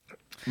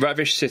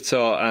 Ravish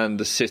Sitar and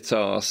the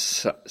Sitar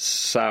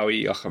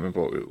Sawi, I can't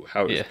remember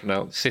how it's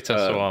pronounced. Sitar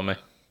Sawami.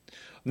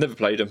 Never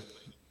played them.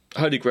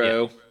 Holy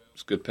Grail,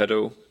 it's a good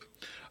pedal.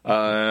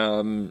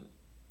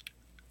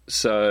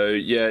 So,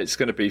 it's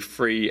going to be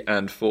 3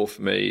 and 4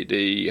 for me.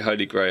 The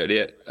Holy Grail,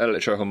 the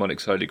Electro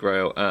Harmonix Holy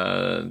Grail,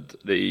 and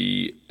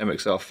the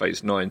MXR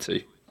Phase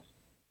 90.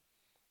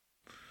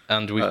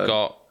 And we've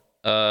got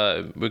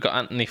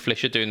Anthony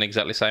Flisher doing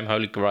exactly the same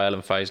Holy Grail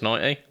and Phase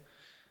 90.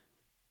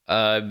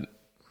 Again,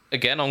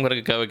 I'm going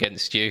to go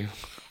against you.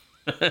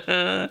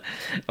 I'm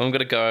going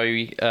to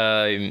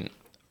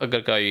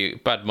go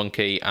Bad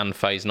Monkey and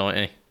Phase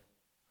 90.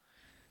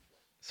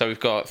 So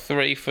we've got a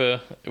 3 for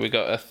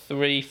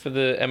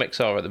the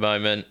MXR at the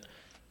moment.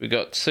 We've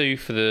got 2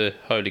 for the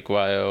Holy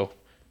Grail.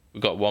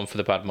 We've got 1 for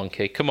the Bad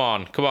Monkey. Come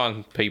on,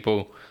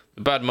 people.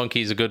 The Bad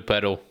Monkey is a good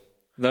pedal.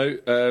 No,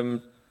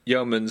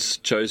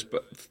 Yeomans chose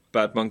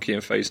Bad Monkey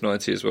and Phase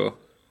 90 as well.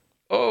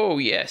 Oh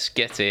yes,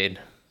 get in.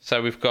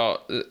 So we've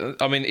got.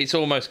 It's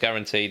almost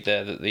guaranteed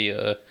there that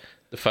the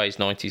Phase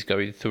 90 is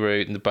going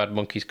through, and the Bad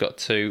Monkey's got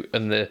 2,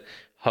 and the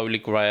Holy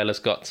Grail has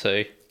got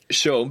 2.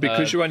 Sean,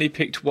 because you only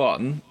picked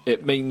one,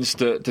 it means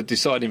that the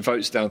deciding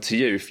vote's down to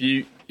you.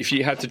 If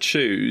you had to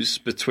choose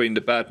between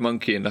the Bad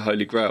Monkey and the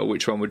Holy Grail,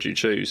 which one would you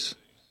choose?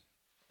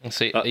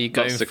 See, are you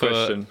going for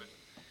question.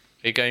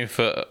 Are you going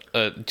for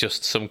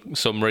just some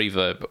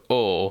reverb,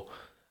 or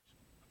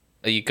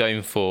are you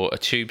going for a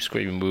Tube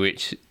Screamer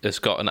which has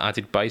got an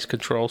added bass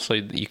control, so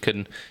that you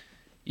can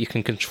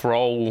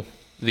control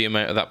the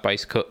amount of that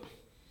bass cut?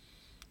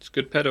 It's a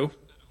good pedal.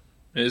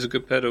 It is a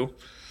good pedal.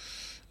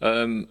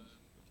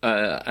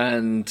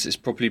 And it's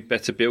probably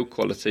better build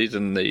quality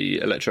than the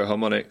Electro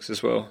Harmonix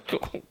as well.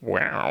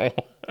 Wow.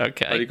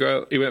 Okay. Holy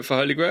Grail. He went for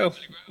Holy Grail.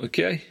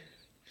 Okay.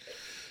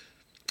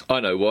 I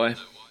know why.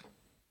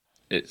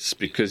 It's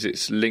because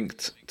it's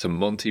linked to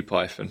Monty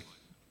Python.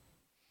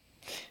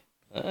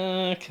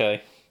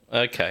 Okay.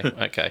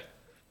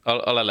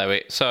 I'll allow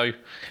it. So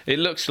it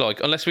looks like,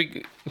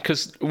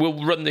 because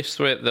we'll run this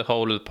through the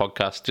whole of the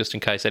podcast just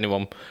in case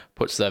anyone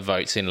puts their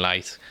votes in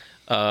late.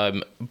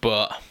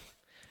 But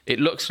it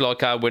looks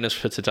like our winners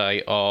for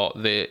today are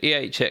the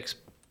EHX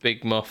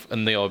Big Muff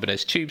and the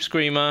Ibanez Tube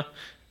Screamer,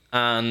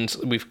 and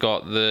we've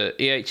got the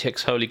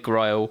EHX Holy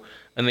Grail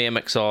and the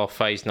MXR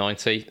Phase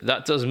 90.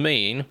 That does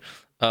mean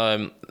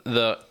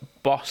that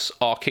Boss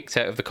are kicked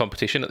out of the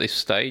competition at this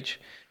stage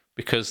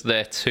because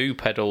their 2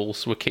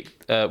 pedals were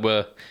kicked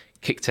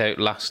out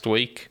last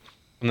week,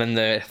 and then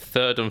their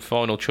third and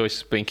final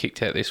choice has been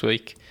kicked out this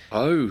week.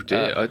 Oh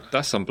dear,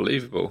 that's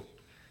unbelievable.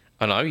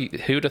 I know,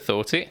 who'd have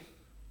thought it?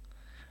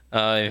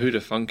 Who'd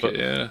have thunk it,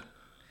 yeah.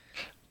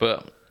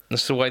 But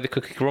that's the way the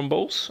cookie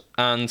crumbles.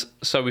 And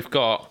so we've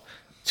got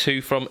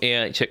 2 from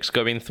EHX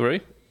going through.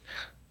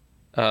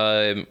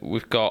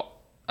 We've got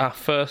our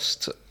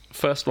first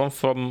one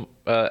from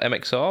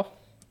MXR.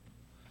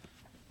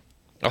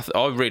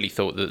 I really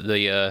thought that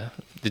the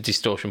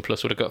Distortion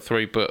Plus would have got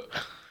through, but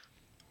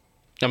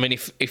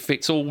if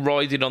it's all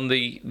riding on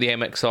the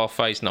MXR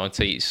Phase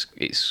 90,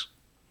 it's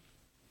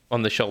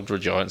on the shoulder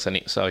of giants, isn't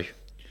it? So.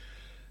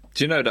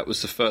 Do you know that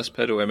was the first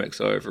pedal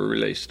MXR ever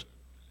released?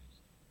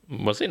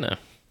 Was it now?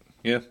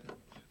 Yeah.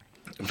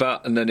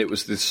 That, and then it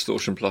was the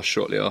Distortion Plus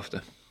shortly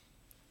after.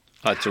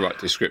 I had to write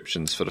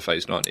descriptions for the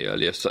Phase 90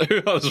 earlier, so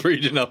I was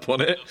reading up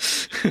on it.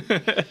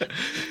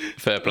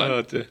 Fair play.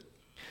 Oh, dear.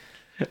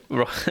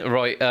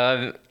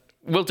 Right.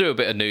 We'll do a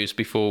bit of news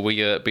before we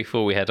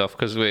head off,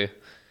 because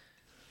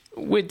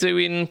we're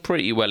doing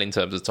pretty well in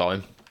terms of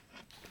time.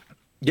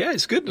 Yeah,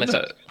 it's good. Isn't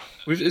it?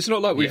 It's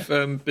not like we've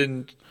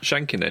been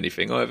shanking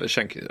anything either.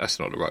 Shanking, that's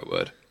not the right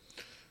word.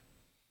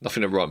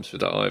 Nothing that rhymes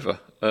with that either.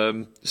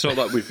 It's not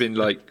like we've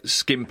been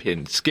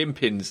skimping.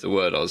 Skimping's the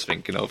word I was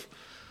thinking of.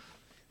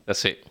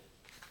 That's it.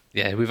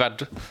 Yeah, we've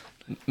had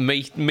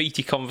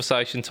meaty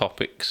conversation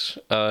topics.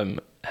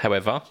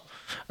 However,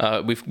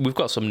 we've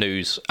got some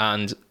news,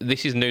 and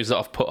this is news that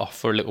I've put off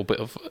for a little bit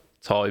of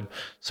time.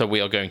 So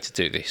we are going to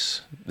do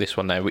this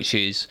one now, which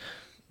is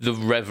the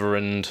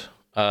Reverend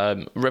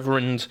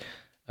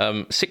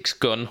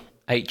 6-gun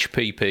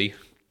HPP.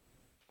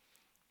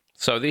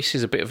 So this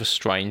is a bit of a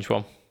strange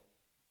one,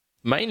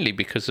 mainly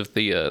because of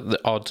the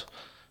odd,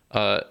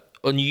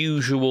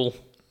 unusual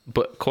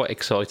but quite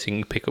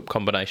exciting pickup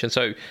combination.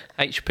 So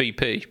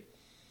HPP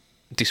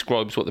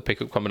describes what the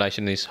pickup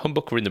combination is: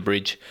 humbucker in the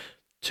bridge,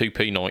 2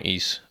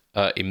 P90s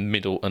in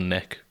middle and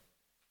neck.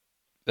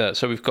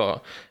 So we've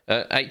got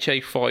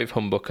HA5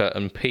 humbucker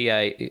and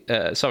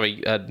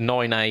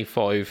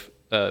 9A5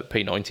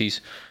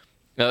 P90s.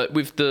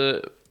 With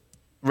the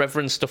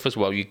Reverend stuff as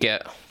well, you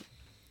get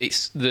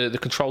the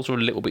controls are a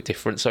little bit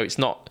different, so it's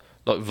not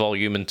like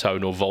volume and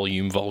tone or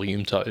volume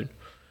tone.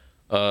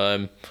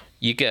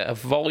 You get a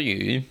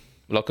volume,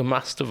 like a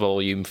master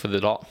volume for the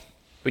lot,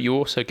 but you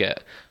also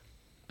get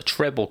a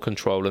treble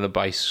control and a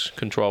bass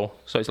control.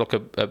 So it's like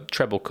a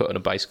treble cut and a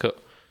bass cut,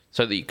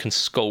 so that you can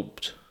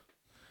sculpt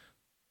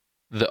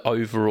the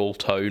overall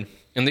tone.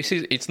 And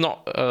it's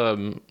not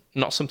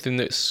something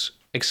that's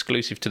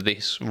exclusive to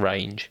this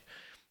range.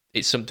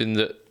 It's something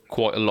that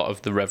quite a lot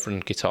of the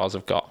Reverend guitars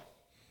have got.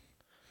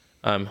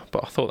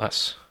 But I thought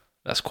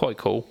that's quite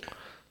cool.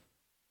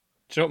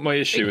 Do you know what my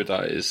issue with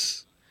that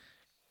is?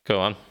 Go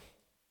on.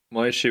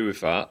 My issue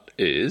with that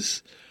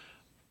is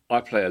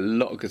I play a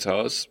lot of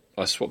guitars.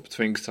 I swap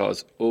between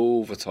guitars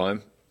all the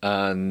time,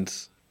 and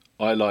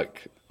I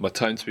like my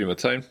tone to be my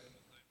tone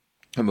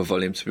and my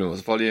volume to be my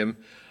volume.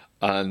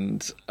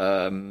 And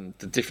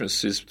the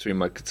differences between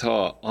my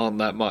guitar aren't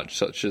that much,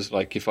 such as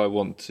like if I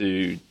want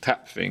to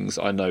tap things,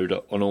 I know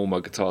that on all my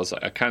guitars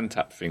that I can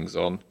tap things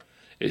on.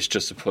 It's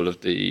just a pull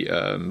of the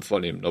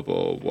volume knob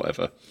or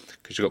whatever,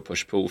 because you've got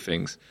push-pull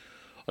things.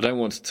 I don't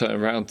want to turn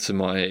around to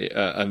my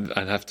and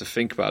have to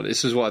think about it.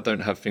 This is why I don't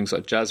have things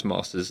like Jazz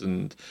Masters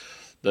and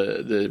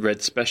the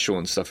Red Special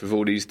and stuff with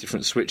all these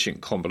different switching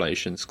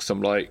combinations, because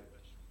I'm like,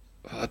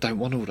 I don't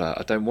want all that.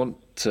 I don't want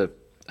to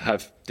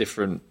have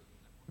different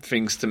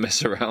things to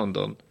mess around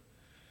on.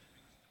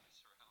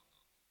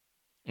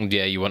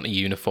 Yeah, you want a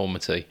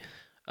uniformity.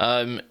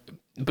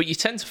 But you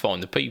tend to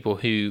find the people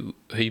who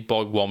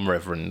buy one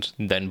Reverend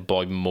and then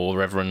buy more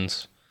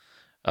Reverends.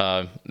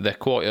 They're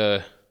quite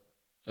a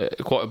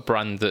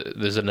brand that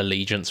there's an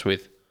allegiance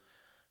with.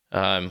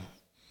 So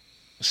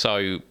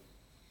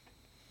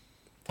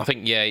I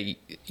think, yeah,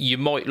 you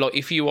might, like,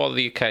 if you are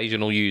the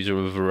occasional user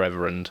of a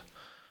Reverend,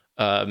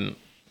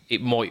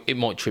 it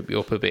might trip you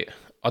up a bit.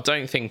 I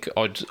don't think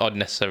I'd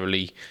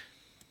necessarily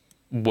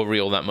worry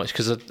all that much,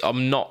 because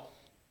I'm not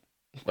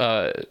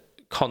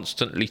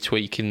constantly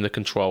tweaking the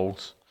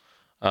controls.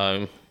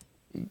 A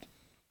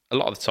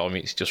lot of the time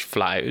it's just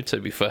flat out,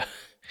 to be fair,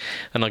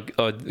 and I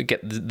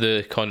get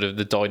the kind of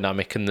the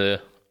dynamic and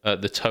the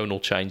tonal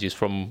changes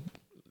from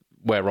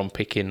where I'm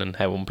picking and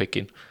how I'm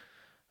picking.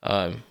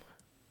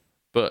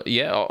 But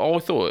yeah, I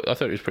thought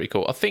it was pretty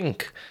cool. I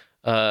think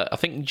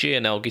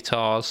G&L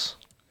guitars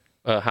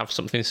have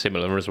something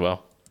similar as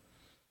well.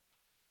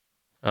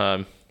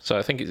 So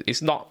I think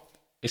it's not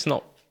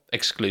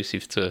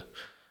exclusive to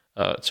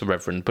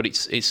Reverend, but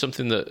it's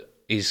something that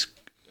is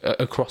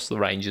across the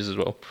ranges as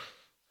well.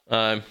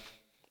 So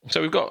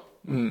we've got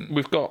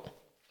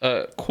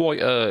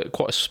quite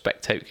a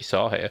spec'd out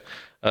guitar here.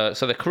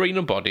 So they're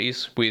Carina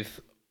bodies with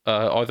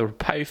either a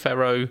Pau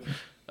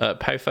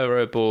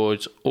Ferro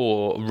board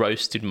or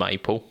roasted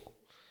maple.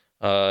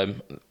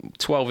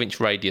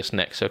 12-inch radius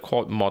neck, so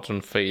quite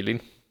modern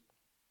feeling.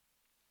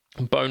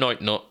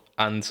 Bonite nut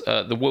and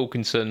the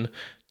Wilkinson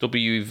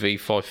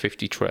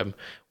WV550 trem,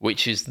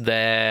 which is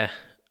their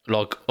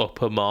like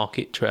upper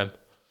market trem.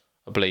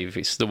 I believe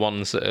it's the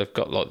ones that have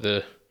got like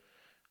the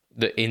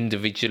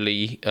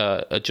individually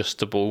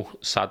adjustable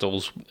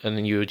saddles, and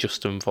then you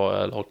adjust them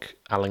via like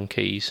Allen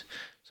keys.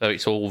 So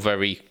it's all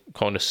very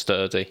kind of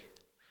sturdy.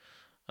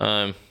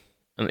 And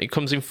it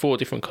comes in 4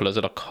 different colours,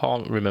 and I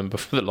can't remember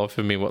for the life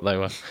of me what they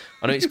were.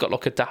 I know it's got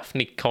like a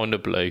Daphne kind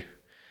of blue.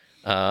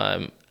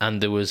 And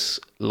there was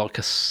like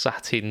a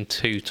satin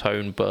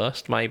 2-tone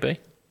burst, maybe.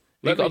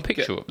 You've got a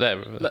picture up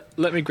there.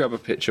 Let me grab a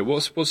picture.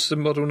 What's the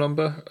model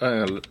number?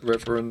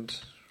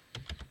 Reverend.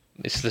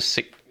 It's the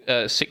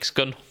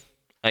 6-gun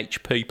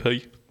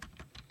HPP.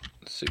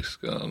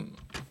 6-gun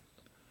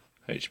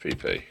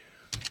HPP.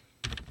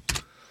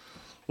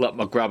 Let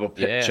me grab a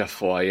picture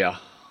for you.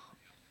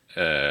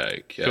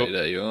 Okay,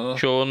 there you are.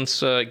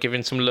 Sean's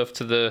giving some love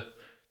to the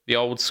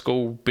old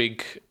school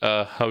big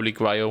Holy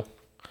Grail.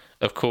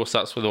 Of course,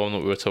 that's the one that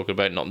we were talking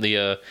about, not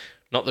the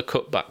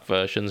cutback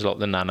versions like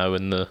the Nano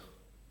and the.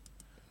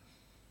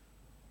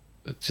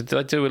 Did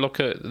they do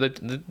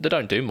they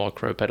don't do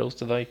micro pedals,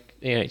 do they?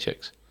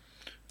 EHX.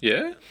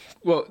 Yeah.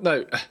 Well,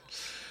 no.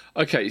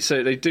 Okay,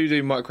 so they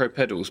do micro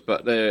pedals,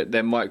 but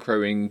they're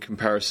micro in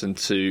comparison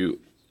to.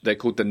 They're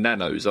called the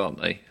Nanos,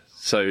 aren't they?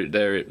 So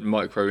they're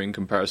micro in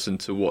comparison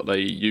to what they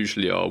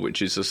usually are,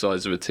 which is the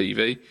size of a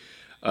TV.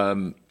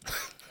 I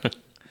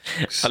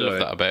love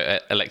that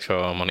about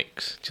Electro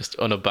Harmonics. Just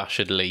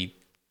unabashedly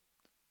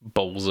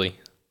ballsy.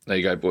 There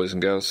you go, boys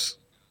and girls.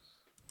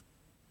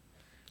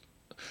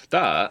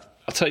 That,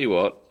 I'll tell you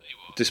what,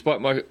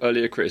 despite my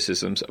earlier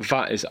criticisms,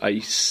 that is a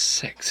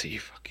sexy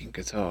fucking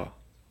guitar.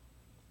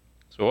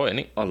 It's all right, isn't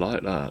it? I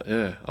like that,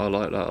 yeah. I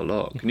like that a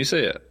lot. Can you see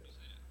it?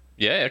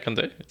 Yeah, I can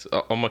do. It's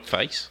on my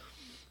face.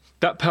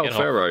 That Pau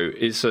Ferro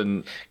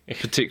isn't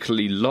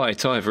particularly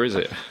light either, is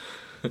it?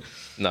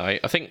 No,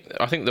 I think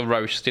the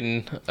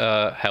roasting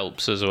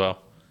helps as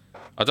well.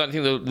 I don't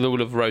think they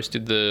would have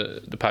roasted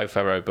the Pau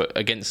Ferro, but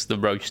against the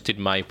roasted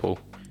maple,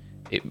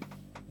 it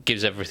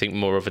gives everything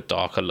more of a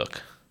darker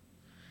look.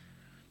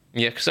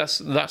 Yeah, because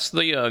that's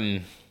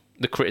the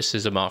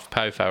criticism of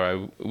Pow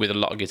Pharaoh with a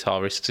lot of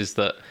guitarists is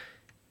that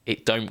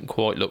it don't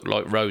quite look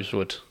like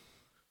rosewood,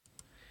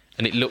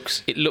 and it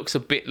looks a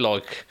bit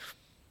like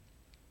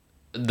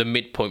the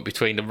midpoint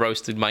between a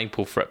roasted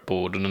maple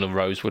fretboard and a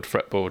rosewood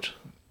fretboard.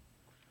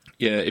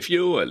 Yeah, if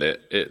you oil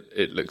it,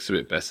 it looks a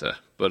bit better,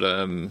 but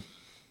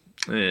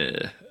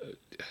yeah.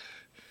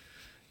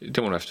 You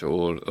don't want to have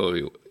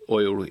to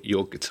oil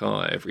your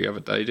guitar every other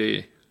day, do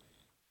you?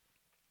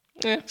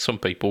 Yeah, some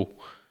people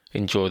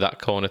enjoy that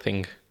kind of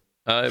thing.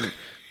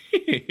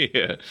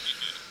 Yeah.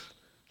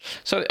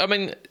 So, I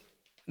mean,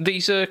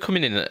 these are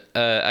coming in at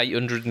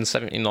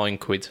 879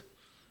 quid,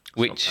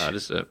 which Not bad,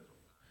 is it?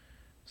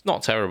 it's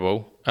not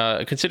terrible.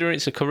 Considering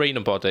it's a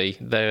Carina body,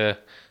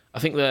 I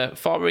think they're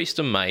Far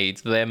Eastern made.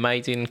 They're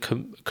made in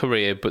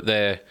Korea, but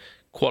they're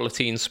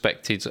quality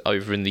inspected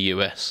over in the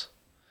US.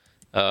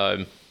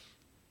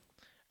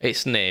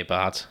 It's near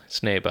bad.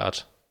 It's near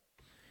bad.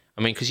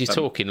 I mean, because you're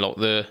talking like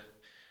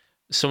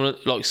some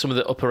of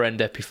the upper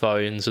end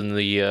Epiphones and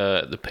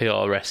the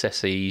PRS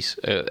SEs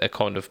are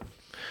kind of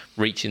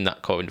reaching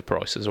that kind of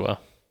price as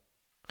well.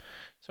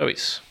 So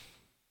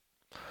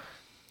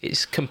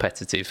it's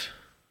competitive.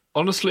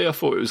 Honestly, I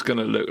thought it was going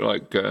to look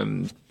like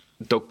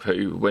dog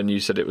poo when you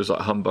said it was like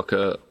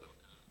humbucker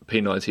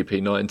P90,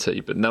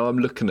 P90, but now I'm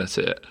looking at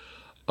it.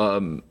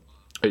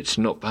 It's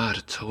not bad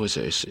at all, is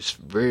it? It's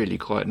really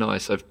quite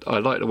nice. I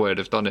like the way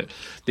they've done it.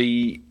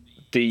 The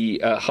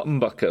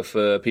humbucker,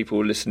 for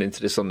people listening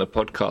to this on the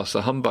podcast,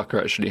 the humbucker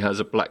actually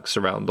has a black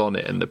surround on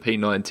it, and the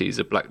P90s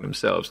are black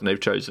themselves, and they've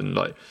chosen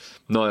like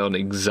nigh on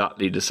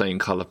exactly the same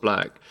colour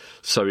black,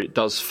 so it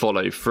does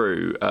follow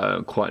through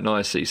quite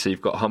nicely. So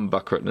you've got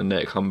humbucker at the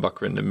neck,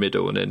 humbucker in the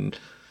middle, and then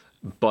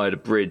by the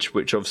bridge,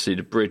 which obviously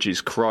the bridge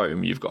is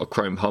chrome, you've got a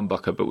chrome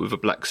humbucker but with a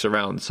black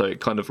surround, so it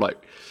kind of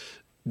like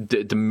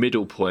the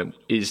middle point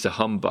is the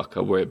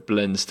humbucker where it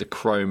blends the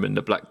chrome and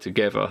the black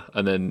together,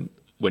 and then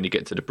when you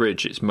get to the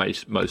bridge, it's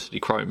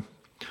mostly chrome.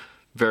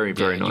 Very,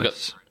 very nice. You've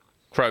got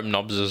chrome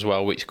knobs as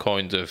well, which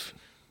kind of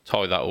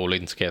tie that all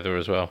in together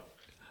as well.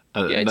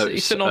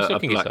 It's a nice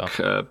looking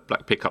guitar.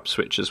 Black pickup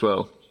switch as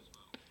well.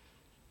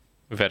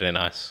 Very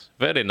nice.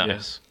 Very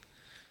nice.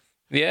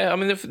 Yeah, I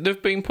mean,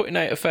 they've been putting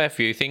out a fair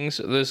few things.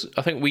 I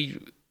think we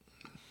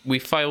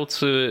failed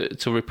to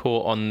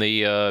report on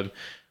the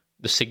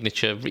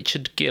signature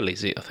Richard Gill,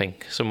 is it? I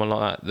think someone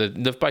like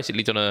that. They've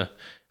basically done a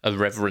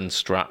Reverend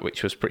Strat,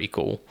 which was pretty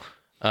cool,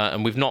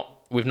 and we've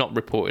not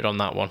reported on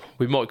that one.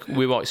 We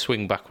might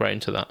swing back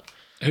round to that.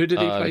 Who did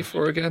he play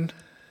for again?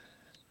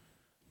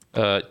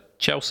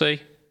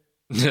 Chelsea.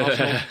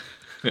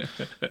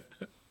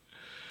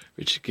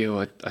 Richard Gill.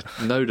 I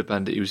know the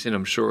band that he was in.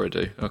 I'm sure I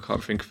do. I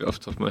can't think of it off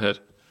the top of my head.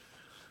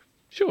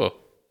 Sure.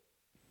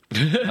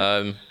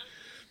 I mean,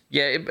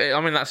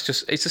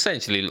 it's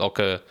essentially like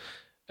a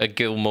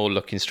Gilmore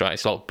looking Strat.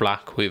 It's like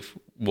black with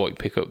white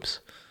pickups,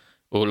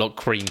 or like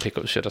cream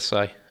pickups, should I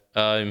say?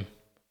 And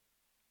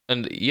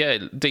yeah,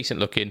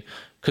 decent looking,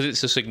 because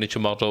it's a signature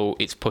model.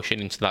 It's pushing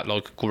into that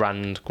like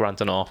grand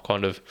and a half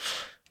kind of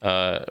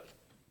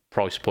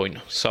price point.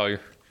 So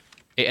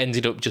it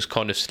ended up just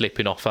kind of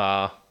slipping off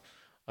our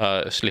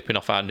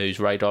news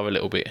radar a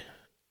little bit.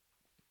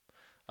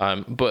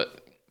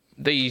 But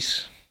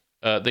these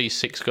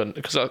 6-gun,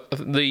 because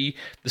the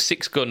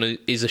 6-gun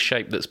is a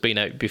shape that's been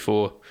out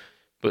before,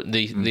 but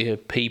the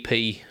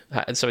PP,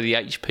 so the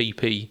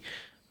HPP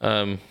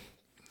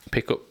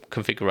pickup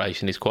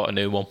configuration is quite a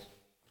new one.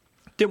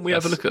 Didn't we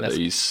have a look at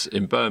these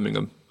in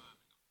Birmingham?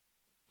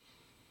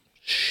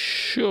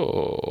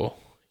 Sure.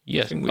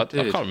 Yes, I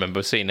can't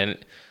remember seeing any.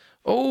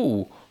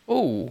 Oh,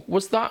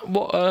 was that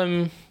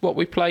what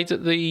we played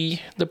at the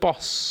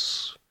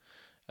Boss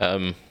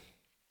booth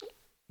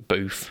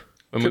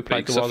when we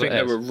played the I think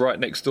they were right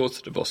next door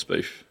to the Boss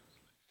booth.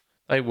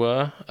 They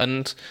were,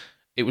 and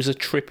it was a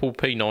triple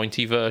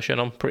P90 version,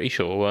 I'm pretty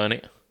sure, weren't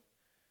it?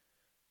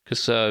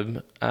 Because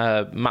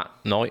Matt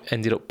Knight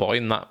ended up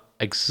buying that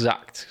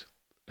exact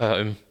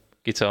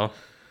guitar.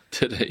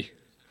 Did he?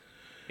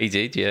 He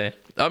did, yeah.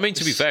 I mean,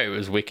 to be fair, it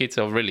was wicked.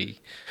 I really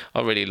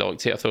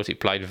liked it. I thought it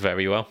played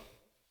very well.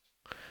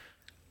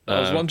 I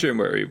was wondering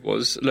where he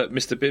was. Look,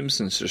 Mr.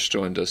 Bimson's just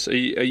joined us. Are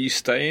you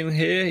staying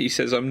here? He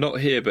says, I'm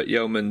not here, but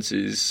Yeoman's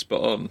is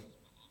spot on.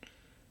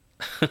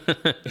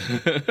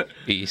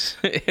 He's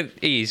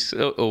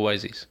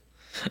always is.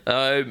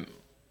 Do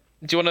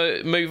you want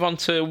to move on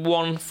to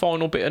one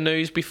final bit of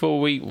news before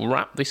we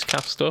wrap this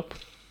cast up?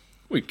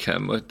 We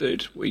can, my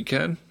dude. We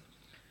can.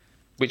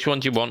 Which one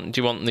do you want? Do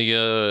you want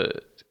the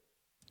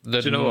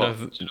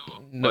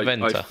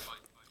Noventa?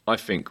 I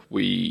think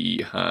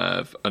we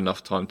have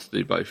enough time to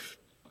do both,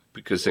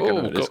 because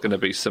there's going to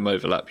be some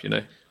overlap, you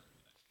know.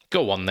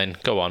 Go on then.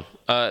 Go on.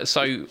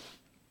 So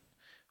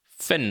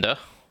Fender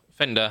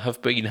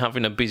have been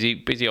having a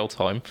busy old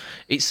time.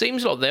 It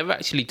seems like they're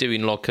actually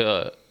doing like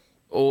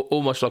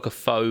almost like a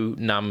faux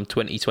NAMM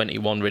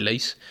 2021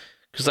 release,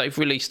 because they've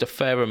released a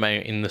fair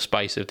amount in the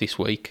space of this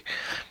week.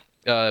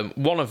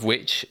 One of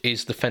which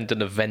is the Fender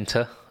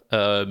Noventa,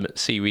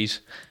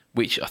 series,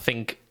 which I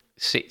think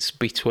sits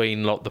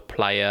between like the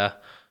player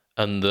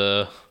and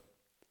the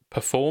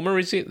performer.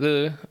 Is it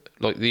the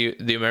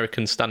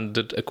American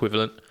standard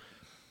equivalent?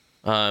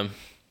 So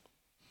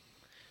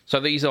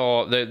these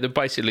are they're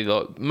basically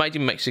like made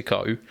in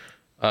Mexico,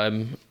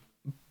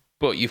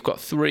 but you've got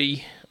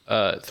three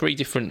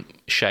different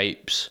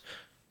shapes: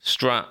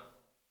 Strat,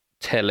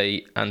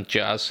 Telly, and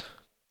Jazz,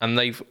 and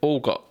they've all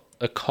got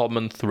a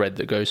common thread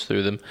that goes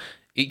through them.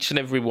 Each and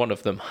every one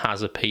of them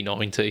has a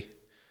P90,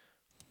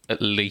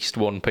 at least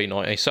one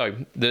P90. So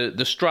the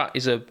Strat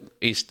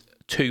is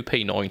two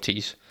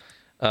P90s.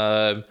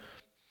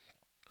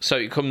 So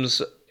it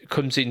comes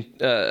in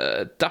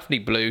Daphne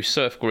Blue,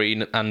 Surf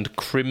Green, and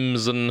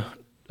Crimson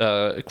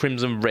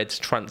Red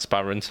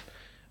Transparent,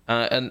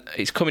 and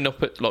it's coming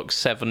up at like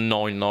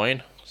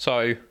 $7.99.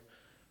 So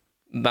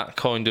that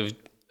kind of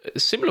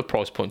similar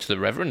price point to the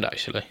Reverend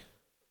actually.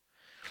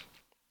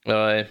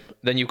 Then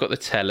you've got the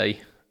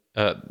Telly.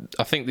 I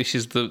think this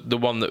is the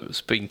one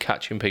that's been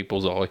catching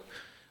people's eye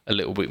a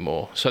little bit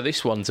more. So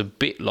this one's a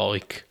bit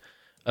like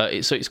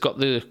it's got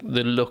the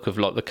look of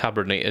like the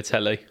Cabronita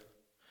Telly,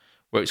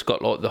 where it's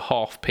got like the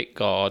half pick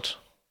guard,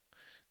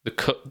 the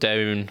cut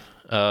down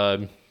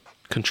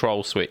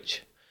control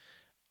switch,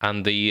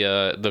 and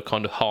the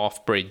kind of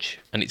half bridge,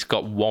 and it's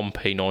got one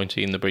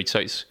P90 in the bridge. So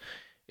it's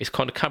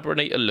kind of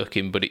Cabronita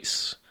looking, but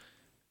it's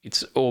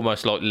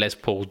almost like Les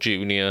Paul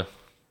Jr.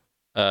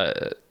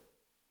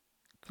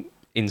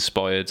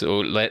 Inspired,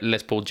 or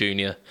Les Paul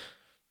Jr.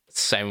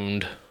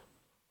 sound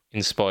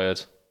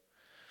inspired.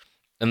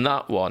 And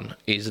that one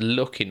is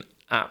looking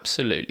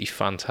absolutely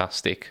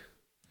fantastic.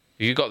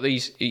 You've got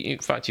these, in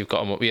fact, you've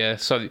got them up, yeah.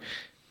 So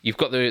you've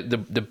got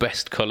the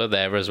best colour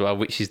there as well,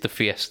 which is the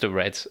Fiesta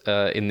Red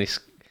in this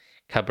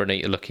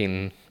Cabronita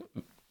looking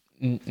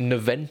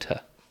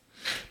Noventa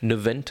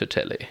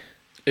Telly.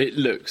 It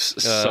looks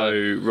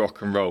so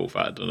rock and roll,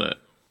 that, doesn't it?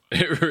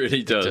 It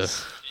really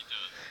does.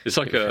 It's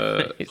like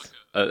a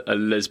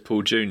Les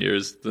Paul Jr.,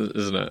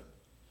 isn't it?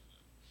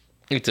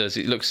 It does.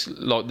 It looks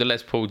like the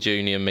Les Paul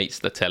Jr. meets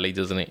the Telly,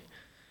 doesn't it?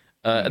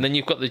 And then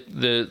you've got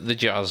the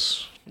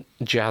jazz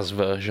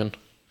version,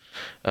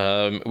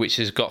 which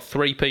has got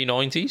three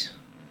P90s,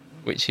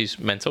 which is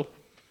mental.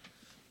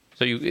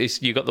 So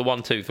you got the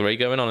 1, 2, 3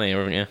 going on here,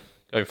 haven't you?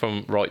 Going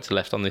from right to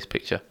left on this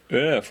picture.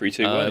 Yeah, 3,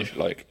 2, 1, if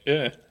you like.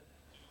 Yeah.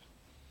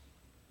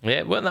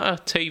 Yeah, wasn't that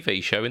a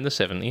TV show in the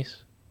 70s?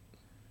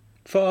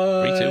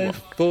 5,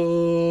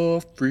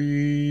 4,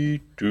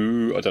 3,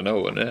 2. I don't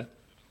know what there.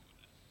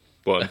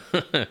 One.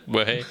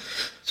 Well, hey.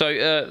 So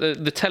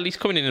the Telly's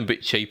coming in a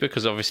bit cheaper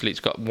because obviously it's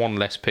got one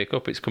less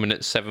pickup. It's coming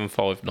at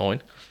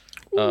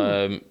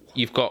 $759.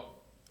 You've got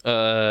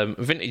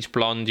Vintage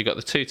Blonde. You've got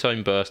the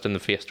two-tone burst and the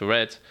Fiesta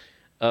Red.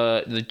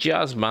 The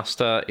Jazz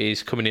Master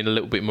is coming in a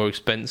little bit more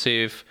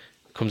expensive.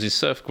 Comes in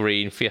Surf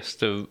Green,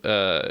 Fiesta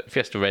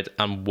Red,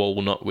 and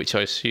Walnut, which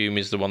I assume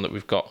is the one that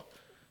we've got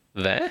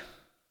there.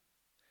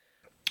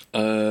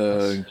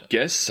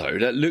 Guess so.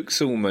 That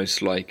looks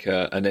almost like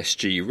an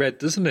SG Red,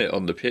 doesn't it,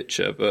 on the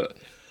picture? But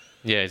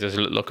yeah, it does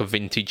look like a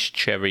vintage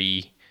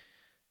cherry,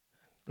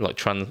 like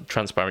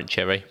transparent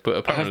cherry. But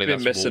apparently I have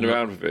been messing walnut.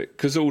 around with it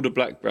because all the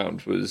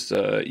background was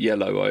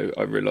yellow.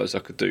 I realised I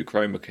could do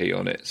chroma key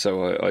on it,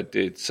 so I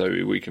did, so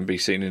we can be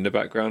seen in the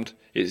background.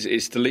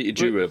 It's deleted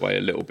you away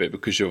a little bit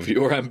because of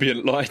your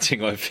ambient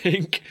lighting, I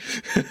think.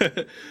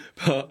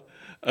 But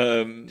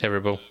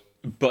terrible.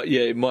 But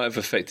yeah, it might have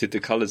affected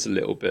the colours a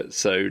little bit.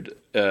 So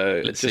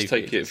just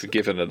take it for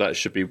given that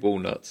should be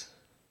walnuts.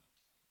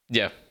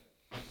 Yeah,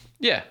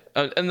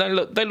 and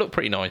they look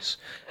pretty nice.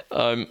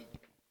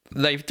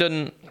 They've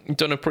done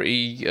a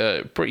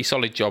pretty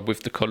solid job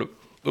with the colour.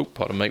 Oh,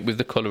 pardon me, with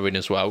the colouring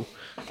as well.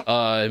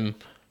 I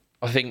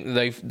think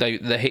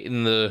they're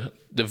hitting the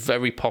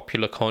very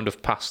popular kind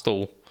of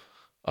pastel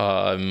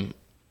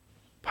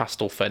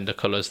fender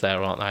colours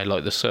there, aren't they?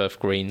 Like the surf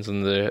greens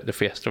and the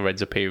Fiesta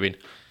Reds appearing.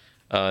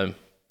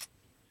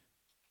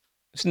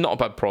 It's not a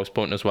bad price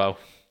point as well,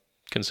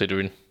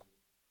 considering.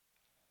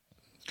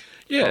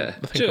 Yeah,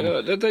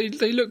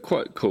 they look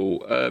quite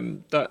cool.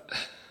 And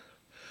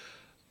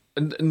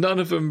none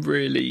of them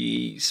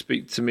really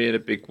speak to me in a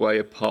big way,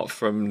 apart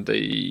from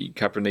the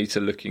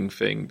Cabronita looking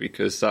thing,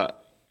 because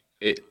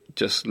it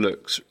just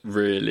looks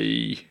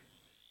really.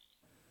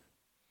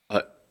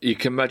 You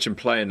can imagine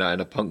playing that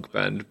in a punk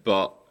band,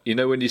 but you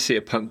know when you see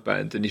a punk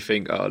band and you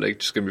think, oh, they're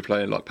just going to be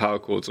playing like power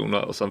chords all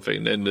night or something,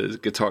 and then the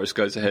guitarist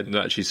goes ahead and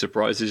actually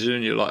surprises you,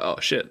 and you're like, oh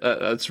shit,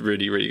 that's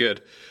really, really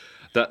good.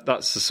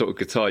 That's the sort of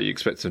guitar you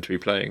expect them to be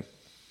playing.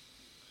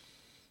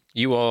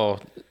 You are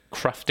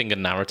crafting a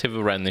narrative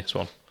around this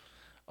one.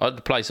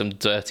 I'd play some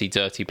dirty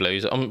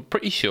blues. I'm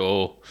pretty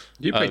sure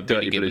you play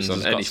dirty blues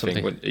on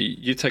anything. When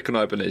you take an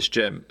Ibanez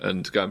Gem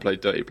and go and play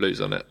dirty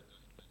blues on it.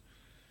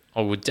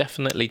 I would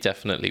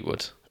definitely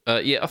would.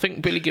 Yeah, I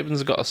think Billy Gibbons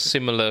has got a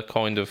similar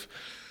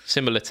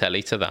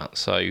telly to that,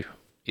 so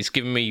it's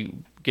giving me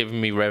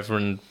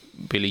Reverend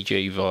Billy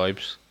G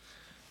vibes.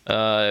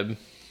 But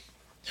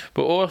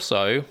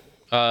also,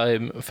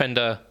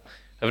 Fender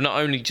have not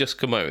only just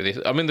come out with this.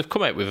 I mean, they've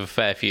come out with a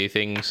fair few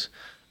things,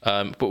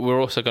 but we're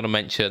also going to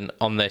mention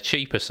on their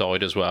cheaper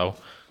side as well.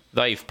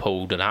 They've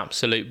pulled an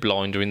absolute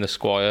blinder in the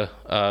Squire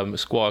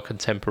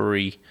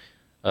Contemporary,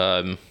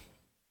 the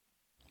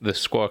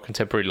Squire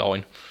Contemporary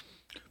line.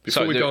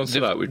 Before we go on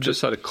to that, we've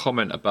just had a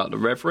comment about the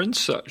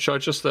Reverends. Shall I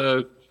just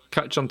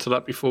catch on to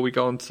that before we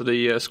go on to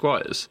the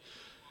Squires?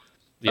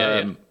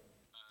 Yeah.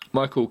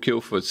 Michael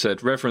Kilford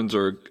said, Reverends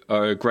are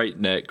a great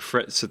neck,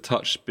 frets a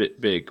touch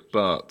bit big,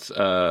 but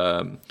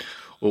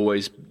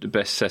always the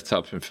best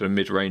setup for the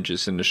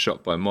mid-ranges in the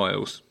shop by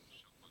miles.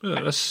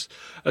 Yeah, that's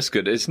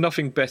good. It's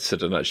nothing better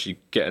than actually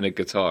getting a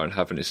guitar and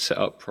having it set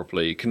up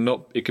properly. It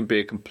can be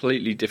a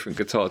completely different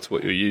guitar to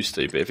what you're used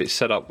to, but if it's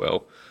set up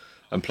well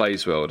and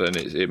plays well, then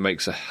it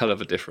makes a hell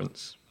of a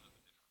difference.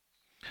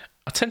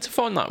 I tend to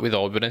find that with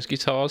Ibanez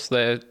guitars,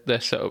 their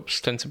setups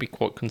tend to be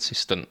quite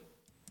consistent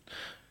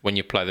when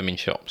you play them in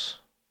shops.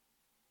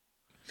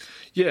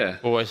 Yeah.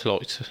 Always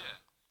liked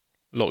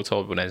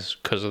Ibanez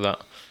because of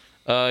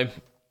that.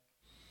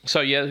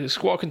 So yeah,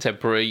 Squire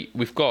Contemporary,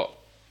 we've got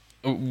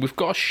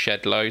a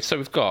shed load. So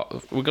we've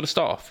got to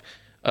start off.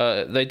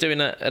 They're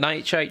doing an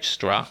HH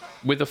Strat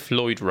with a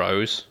Floyd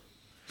Rose,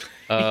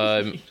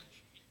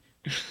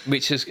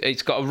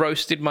 it's got a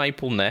roasted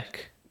maple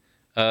neck.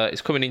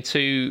 It's coming in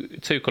two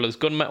colours: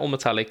 gunmetal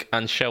metallic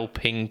and shell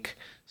pink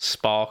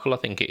sparkle. I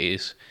think it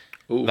is.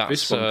 Oh,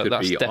 this one could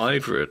be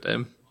either of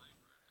them.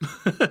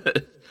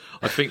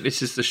 I think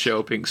this is the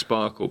shell pink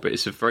sparkle, but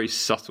it's a very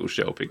subtle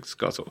shell pink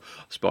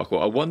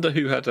sparkle. I wonder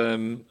who had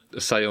a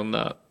say on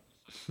that.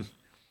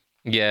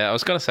 Yeah, I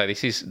was going to say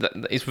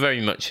it's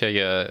very much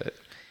a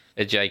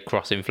J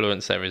Cross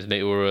influence there, isn't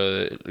it, or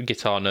a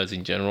guitar nerds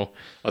in general.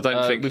 I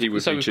don't think he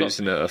would be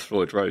choosing a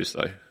Floyd Rose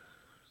though.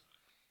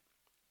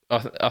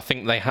 I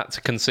think they had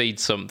to concede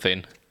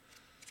something.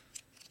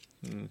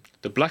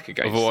 The black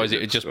against otherwise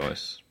it would just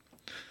nice.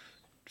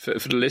 For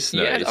the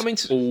listener,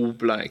 it's all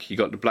black. You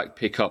got the black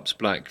pickups,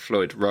 black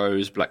Floyd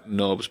Rose, black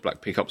knobs,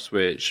 black pickup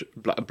switch,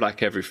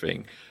 black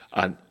everything,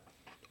 and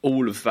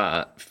all of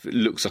that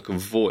looks like a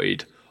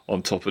void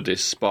on top of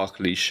this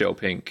sparkly shell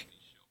pink.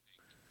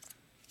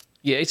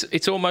 Yeah,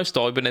 it's almost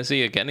Ibanez-y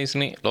again,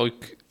 isn't it?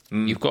 Like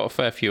you've got a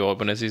fair few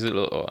Ibanez's that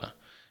look like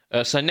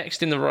that. So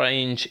next in the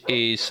range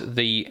is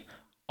the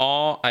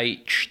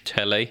RH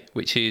Telly,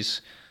 which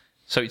is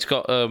it's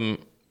got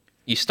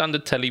your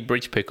standard Telly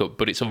bridge pickup,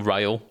 but it's a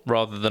rail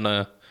rather than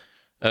a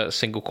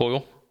single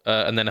coil,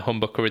 and then a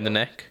humbucker in the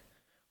neck.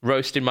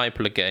 Roasted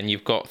maple again.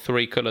 You've got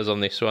three colours on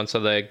this one, so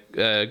they're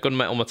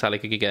gunmetal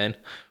metallic again,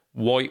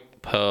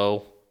 white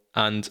pearl,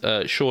 and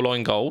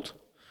shoreline gold.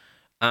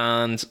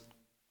 And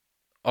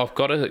I've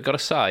got to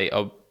say,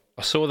 I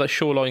saw that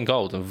shoreline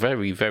gold. I'm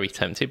very, very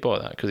tempted by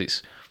that because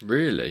it's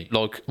really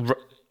like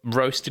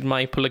roasted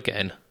maple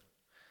again.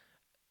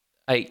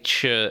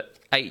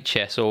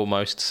 HS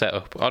almost set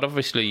up. I'd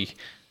obviously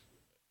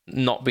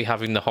not be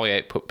having the high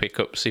output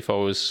pickups if I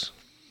was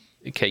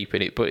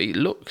keeping it, but it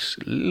looks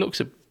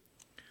a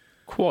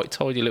quite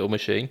tidy little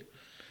machine.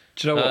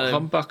 Do you know what?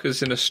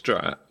 Humbuckers in a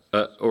Strat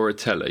or a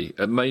Telly,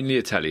 mainly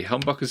a Telly,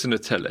 humbuckers in a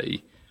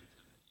Telly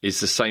is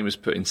the same as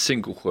putting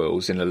single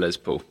coils in a Les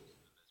Paul.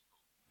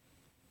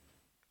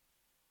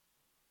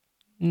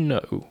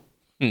 No,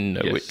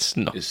 yes, it's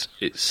not.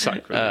 It's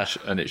sacrilege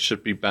and it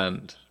should be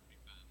banned.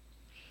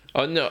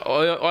 No,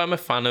 I'm a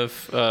fan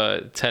of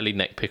Telly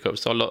neck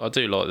pickups. I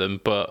do like them,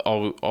 but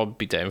I'll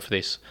be down for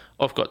this.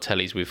 I've got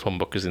Tellys with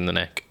humbuckers in the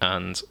neck,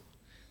 and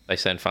they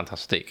sound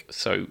fantastic.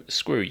 So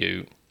screw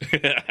you.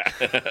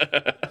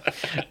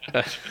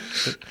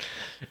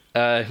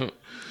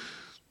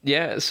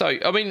 Yeah. So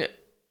I mean,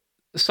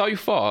 so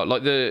far,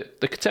 like the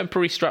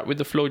contemporary Strat with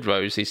the Floyd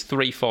Rose is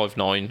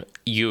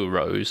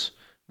 €359,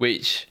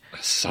 which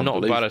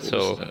not bad at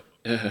all.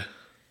 Yeah.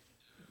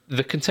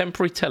 The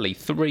contemporary Telly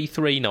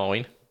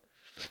 $339.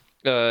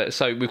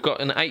 So we've got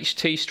an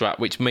HT Strat,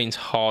 which means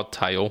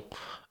hardtail.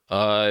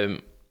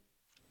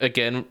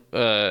 Again,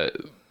 I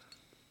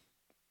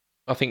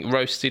think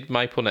roasted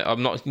maple neck.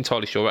 I'm not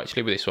entirely sure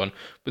actually with this one,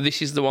 but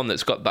this is the one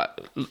that's got that.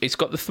 It's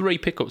got the three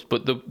pickups,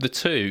 but the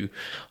two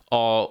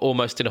are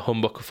almost in a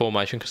humbucker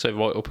formation because they're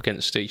right up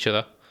against each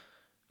other.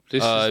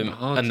 This isn't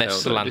hardtail, and they're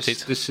slanted.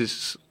 This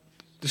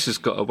has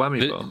got a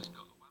whammy bar.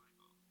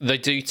 They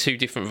do two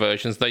different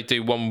versions. They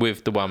do one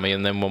with the whammy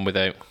and then one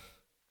without.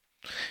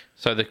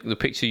 So the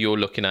picture you're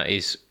looking at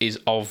is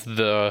of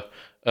the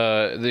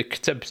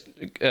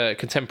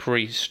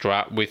contemporary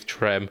Strat with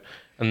trem,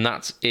 and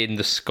that's in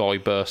the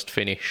Skyburst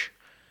finish.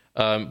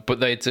 But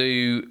they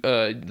do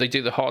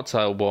the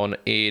hardtail one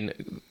in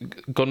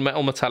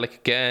gunmetal metallic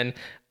again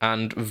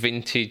and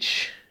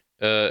vintage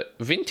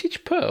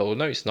pearl.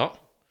 No, it's not.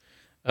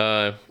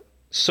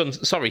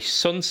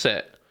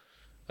 Sunset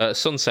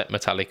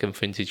metallic and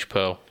vintage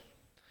pearl.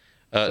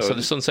 So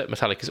the sunset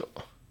metallic is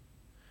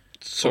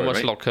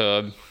almost like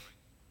a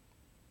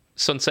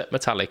sunset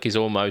metallic is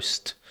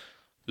almost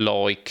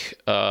like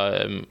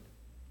a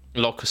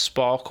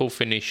sparkle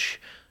finish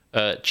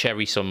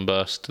cherry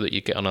sunburst that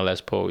you get on a Les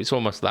Paul. It's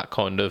almost that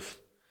kind of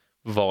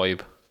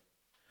vibe,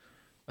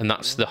 and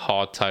that's the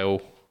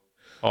hardtail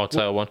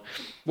hardtail one.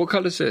 What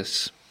colour's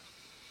this?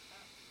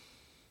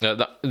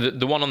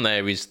 The one on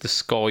there is the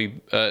sky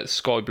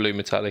blue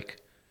metallic.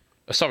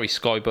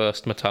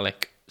 Skyburst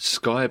metallic.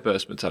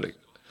 Skyburst metallic.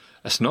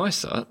 That's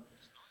nice, that.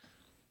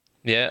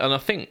 Yeah, and I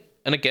think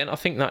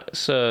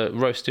that's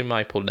roasted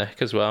maple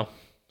neck as well.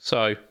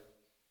 So,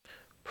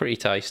 pretty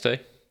tasty.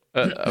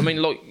 I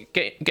mean, like,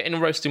 getting a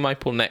roasted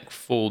maple neck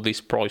for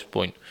this price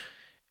point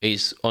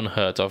is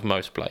unheard of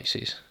most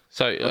places.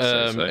 So,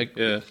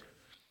 yeah.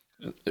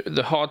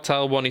 The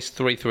hardtail one is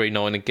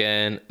 339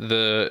 again.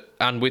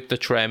 And with the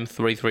trem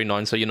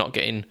 339, so you're not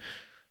getting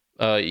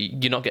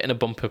a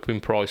bump up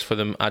in price for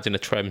them adding a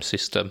trem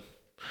system.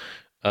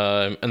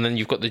 And then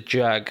you've got the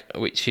Jag,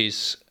 which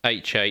is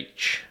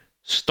HH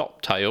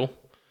stop tail,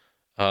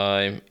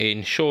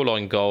 in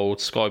shoreline gold,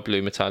 sky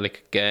blue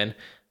metallic again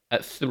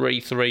at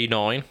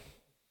 339.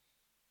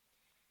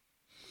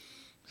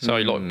 So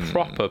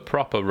like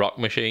proper rock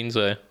machines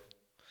there,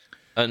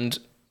 and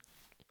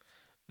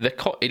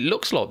it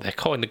looks like they're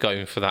kind of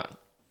going for that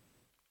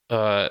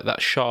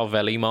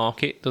Charvelli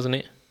market, doesn't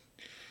it?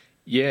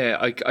 Yeah,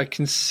 I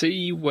can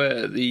see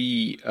where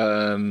the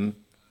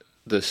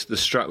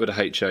Strat with a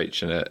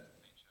HH in it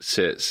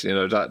sits. You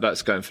know,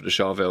 that's going for the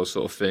Charvel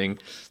sort of thing.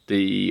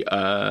 The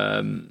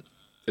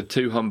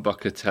 2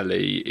 humbucker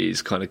telly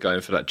is kind of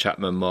going for that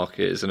Chapman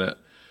market, isn't it?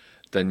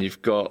 Then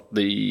you've got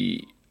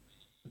the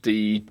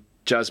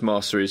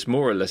Jazzmaster is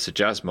more or less a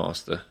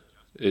Jazzmaster.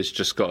 It's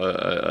just got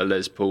a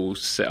Les Paul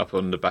set up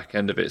on the back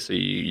end of it, so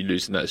you're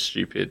losing that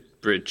stupid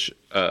bridge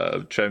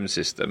trem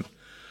system.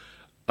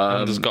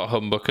 And it's got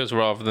humbuckers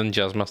rather than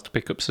Jazzmaster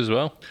pickups as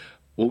well.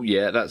 Well,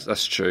 yeah,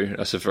 that's true.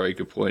 That's a very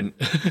good point.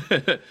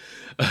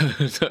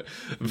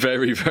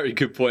 Very, very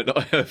good point that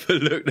I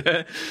overlooked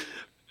there.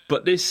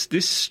 But this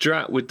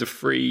Strat with the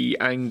 3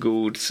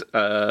 angled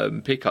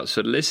pickups,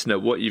 for the listener,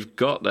 what you've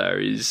got there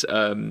is,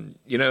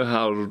 you know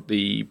how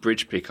the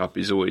bridge pickup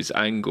is always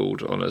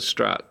angled on a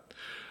Strat,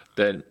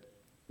 then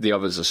the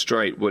others are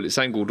straight. Well, it's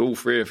angled all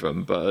 3 of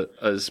them, but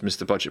as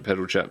Mr. Budget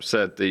Pedal Chap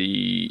said,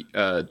 the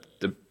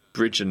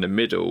bridge in the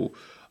middle,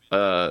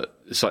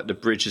 it's like the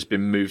bridge has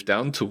been moved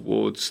down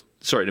towards.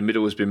 Sorry, the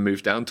middle has been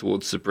moved down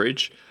towards the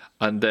bridge,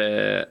 and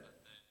they're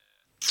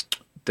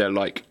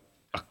like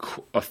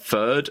a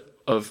third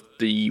of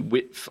the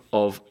width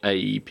of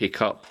a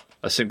pickup,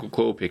 a single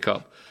coil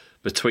pickup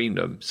between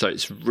them. So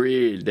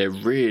they're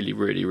really,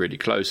 really, really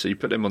close. So you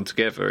put them on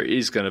together, it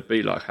is going to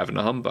be like having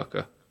a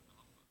humbucker.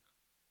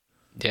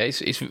 Yeah,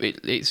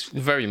 it's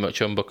very much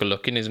humbucker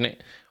looking, isn't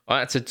it? I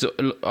had to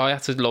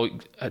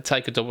like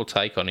take a double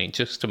take on it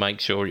just to make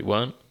sure it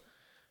weren't.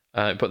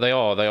 But they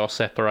are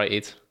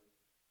separated,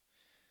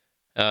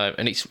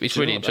 and it's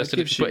really interesting.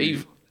 But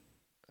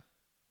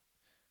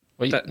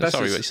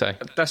what you say?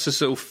 That's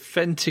as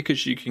authentic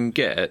as you can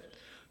get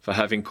for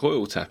having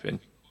coil tapping.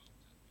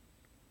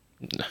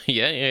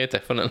 Yeah,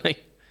 definitely.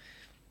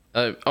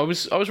 I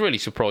was really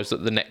surprised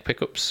that the neck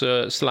pickups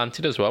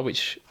slanted as well,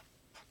 which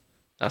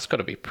that's got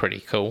to be pretty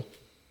cool.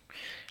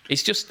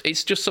 It's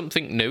just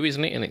something new,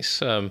 isn't it? And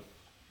it's I'm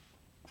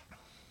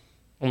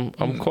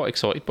quite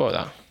excited by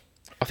that.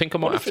 I think I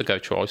might have to go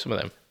try some of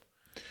them.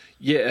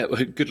 Yeah,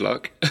 well, good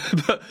luck.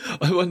 But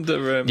I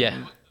wonder.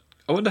 Yeah.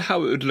 I wonder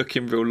how it would look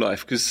in real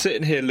life, because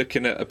sitting here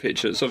looking at a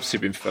picture that's obviously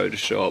been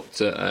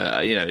photoshopped,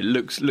 it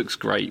looks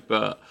great,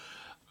 but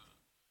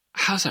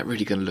how's that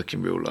really going to look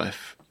in real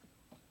life?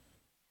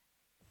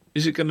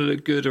 Is it going to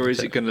look good, or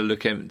is it going to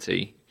look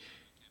empty?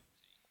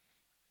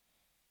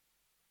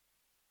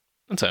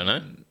 I don't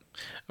know.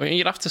 I mean,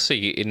 you'd have to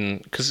see it in,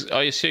 because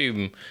I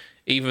assume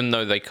even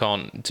though they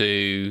can't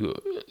do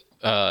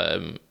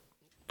like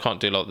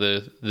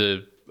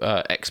the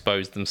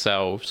expos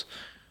themselves,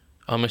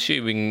 I'm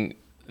assuming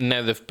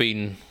now they've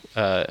been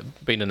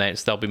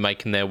announced, they'll be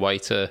making their way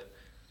to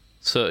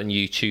certain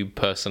YouTube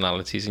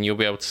personalities, and you'll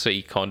be able to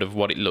see kind of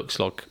what it looks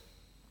like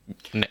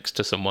next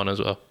to someone as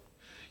well.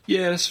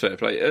 Yeah, that's fair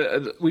play.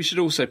 We should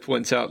also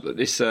point out that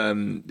this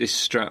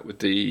Strat with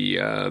the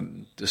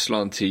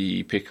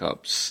slanty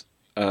pickups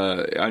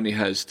only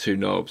has 2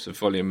 knobs, a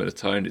volume and a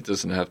tone. It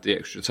doesn't have the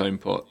extra tone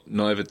pot.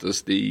 Neither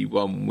does the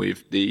one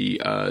with the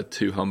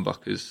 2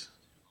 humbuckers.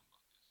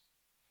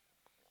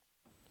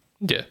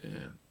 Yeah.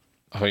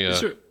 Oh, yeah.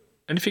 Is there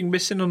anything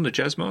missing on the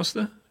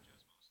Jazzmaster?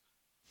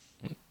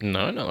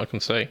 No, not I can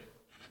see.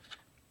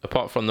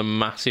 Apart from the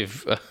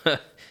massive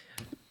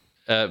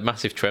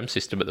trem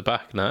system at the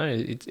back. No,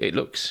 it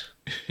looks...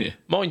 Yeah.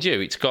 Mind you,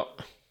 it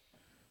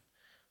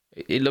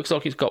looks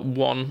like it's got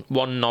one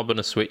knob and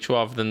a switch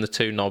rather than the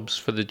 2 knobs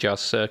for the Jazz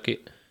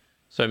circuit.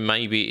 So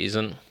maybe it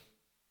isn't.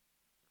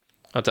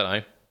 I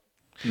don't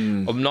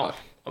know.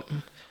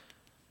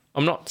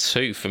 I'm not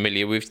too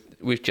familiar with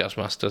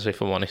Jazzmasters,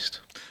 if I'm honest.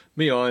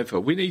 Me either.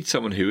 We need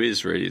someone who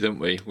is, really, don't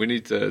we? We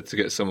need to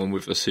get someone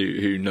with us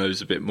who knows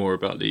a bit more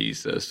about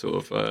these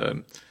sort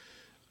of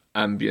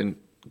ambient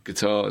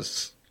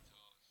guitars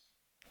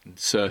and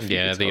surfing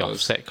guitars. The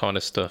offset kind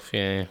of stuff,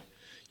 yeah.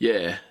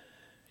 Yeah,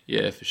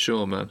 for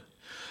sure, man.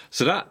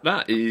 So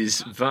that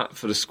is that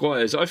for the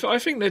Squires. I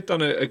think they've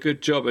done a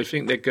good job. I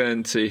think they're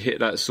going to hit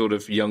that sort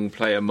of young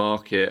player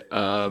market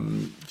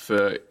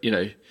for,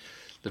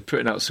 they're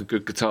putting out some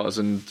good guitars,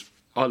 and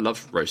I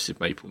love roasted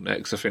maple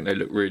necks. I think they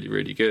look really,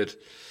 really good.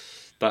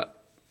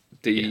 But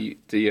the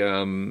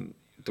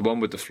one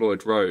with the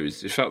Floyd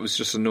Rose, if that was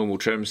just a normal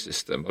trem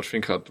system, I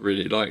think I'd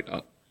really like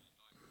that.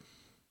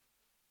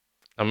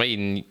 I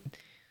mean,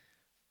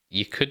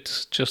 you could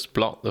just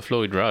block the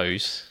Floyd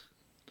Rose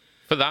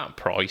for that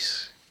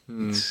price.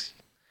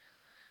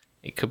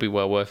 It could be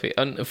well worth it.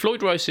 And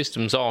Floyd Rose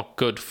systems are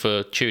good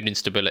for tuning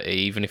stability,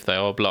 even if they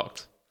are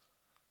blocked.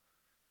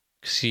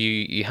 Because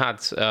you had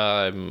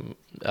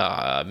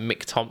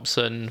Mick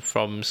Thompson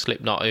from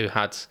Slipknot who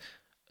had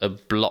a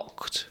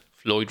blocked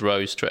Floyd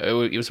Rose trem.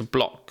 It was a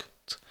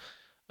blocked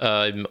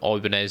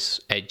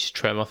Ibanez Edge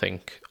trem, I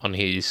think, on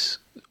his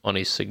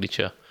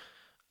signature,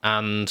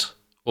 and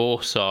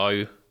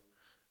also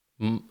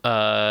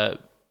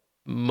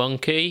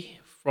Monkey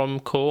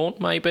from Korn,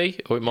 maybe,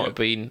 or it might have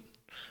been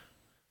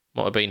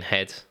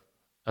Head.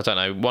 I don't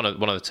know. One of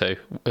the two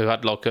who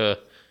had like a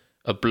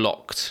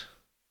blocked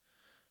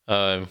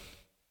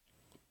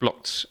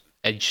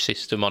edge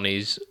system on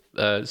his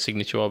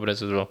signature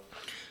Ibanez as well.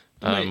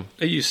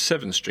 They used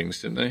 7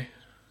 strings, didn't they?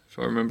 If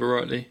I remember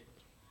rightly,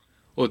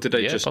 or did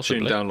they just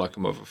possibly tune down like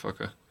a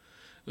motherfucker?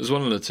 It was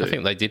one of the two. I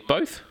think they did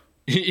both.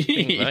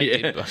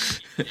 Did both.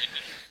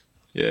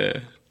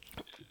 Yeah.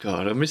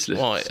 God, I miss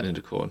listening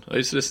to Korn. I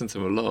used to listen to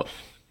them a lot.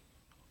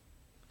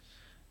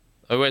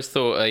 I always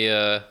thought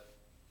a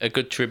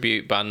good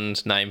tribute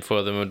band name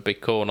for them would be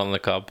Korn on the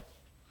Cob.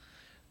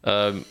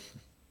 But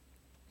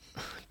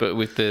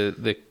with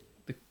the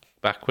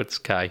backwards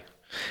K.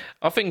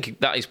 I think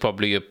that is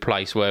probably a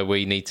place where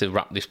we need to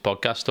wrap this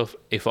podcast up,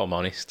 if I'm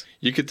honest.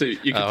 You could do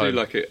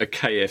like a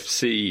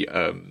KFC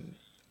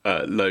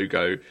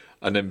logo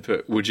and then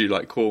put, would you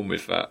like Korn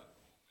with that?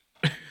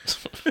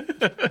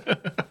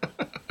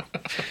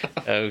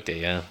 Oh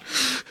dear.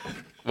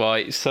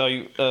 Right,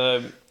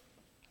 so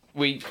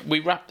we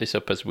wrap this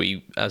up as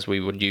we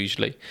would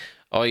usually.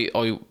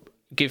 I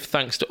give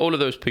thanks to all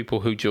of those people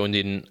who joined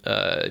in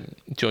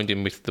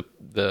with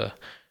the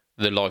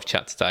live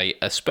chat today,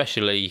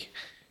 especially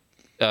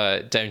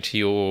down to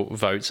your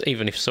votes,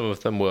 even if some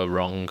of them were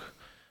wrong.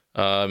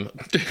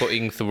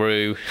 Putting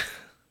through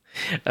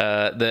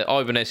the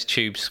Ibanez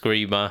Tube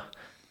Screamer,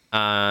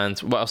 and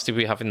what else did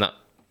we have in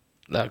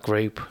that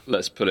group?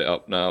 Let's put it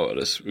up now.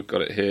 We've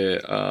got it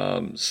here.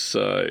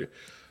 So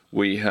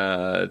we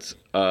had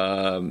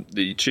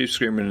the Tube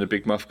Screamer and the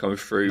Big Muff coming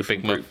through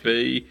from Group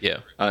B. Yeah.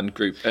 And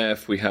Group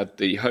F, we had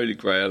the Holy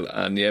Grail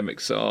and the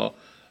MXR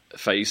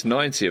Phase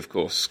 90, of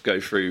course, go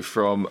through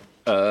from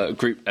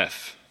Group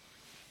F.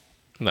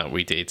 No,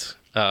 we did.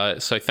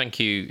 So thank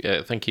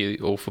you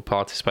all for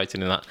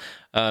participating in that.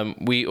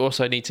 We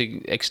also need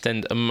to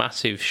extend a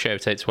massive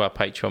shout out to our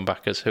Patreon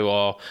backers, who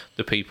are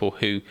the people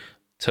who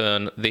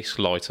turn this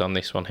light on,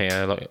 this one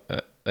here.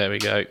 There we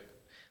go.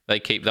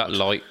 They keep that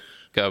light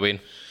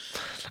going.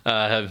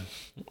 And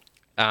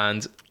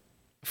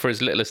for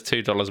as little as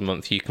 $2 a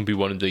month, you can be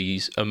one of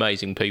these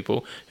amazing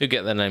people who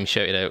get their name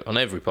shouted out on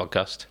every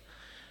podcast.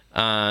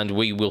 And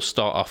we will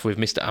start off with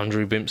Mr.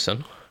 Andrew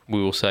Bimpson.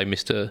 We will say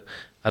Mr.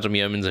 Adam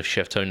Yeomans of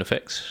Chef Tone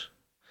Effects.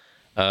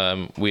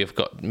 We have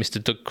got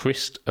Mr. Doug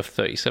Christ of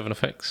 37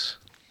 Effects.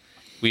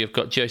 We have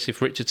got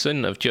Joseph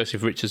Richardson of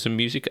Joseph Richardson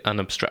Music and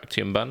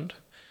Abstraction Band.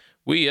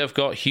 We have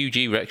got Huge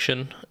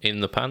Erection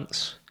in the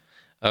pants.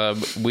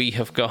 We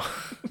have got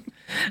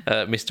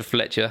Mr.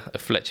 Fletcher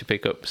of Fletcher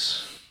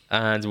Pickups.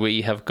 And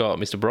we have got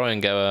Mr.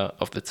 Brian Gower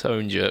of the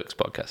Tone Jerks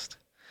podcast.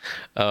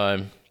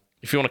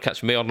 If you want to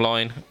catch me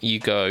online, you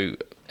go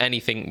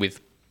anything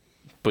with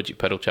Budget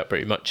Pedal Chat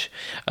pretty much.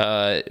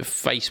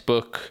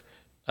 Facebook,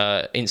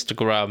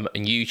 Instagram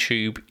and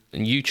YouTube.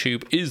 And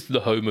YouTube is the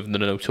home of the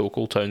No Talk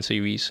All Tone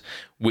series,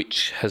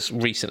 which has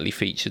recently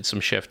featured some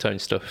Chef Tone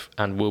stuff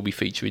and will be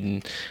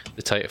featuring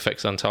the Tate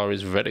Effects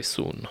Antares very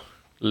soon.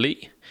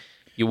 Lee,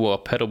 you are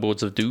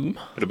Pedalboards of Doom.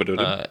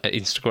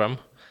 Instagram.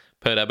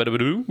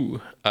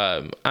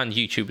 And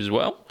YouTube as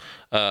well.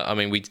 I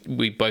mean,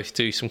 we both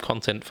do some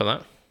content for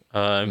that.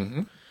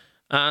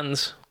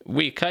 And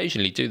we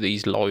occasionally do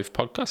these live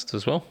podcasts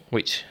as well,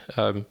 which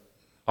are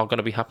going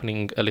to be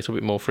happening a little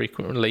bit more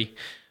frequently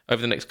over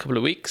the next couple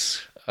of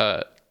weeks,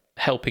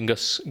 helping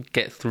us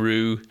get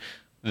through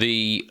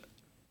the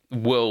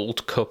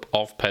World Cup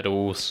of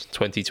Pedals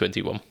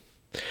 2021.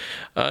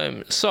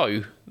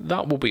 So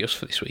that will be us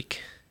for this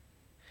week.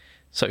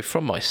 So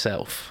from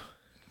myself,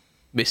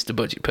 Mr.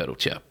 Budget Pedal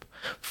Chap,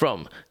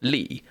 from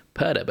Lee,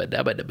 say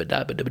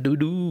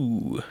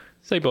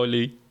bye,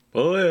 Lee.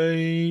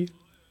 Bye.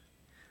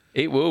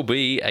 It will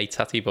be a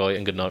tatty bye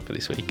and good night for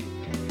this week.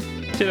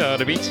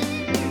 Ta-da, beat.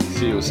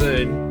 See you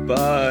soon.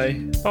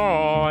 Bye.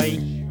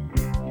 Bye.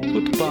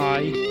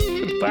 Goodbye.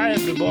 Goodbye,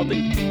 everybody.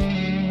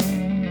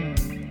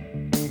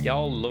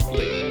 Y'all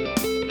lovely.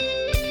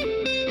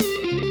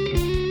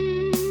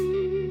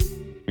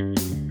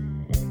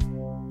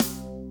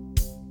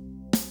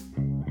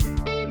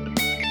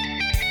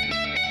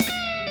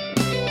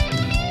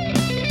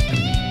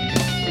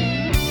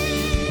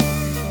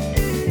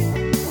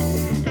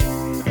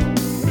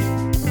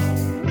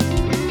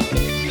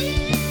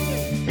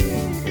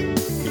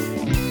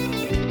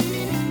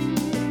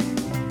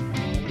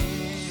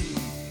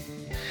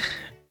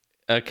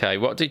 Okay,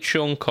 what did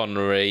Sean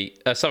Connery...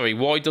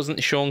 why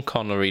doesn't Sean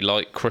Connery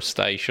like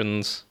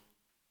crustaceans?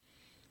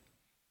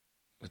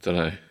 I don't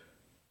know.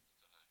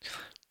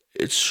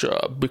 It's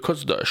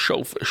because they're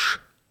shellfish.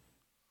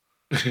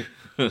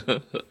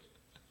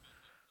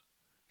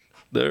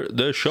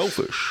 they're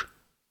shellfish.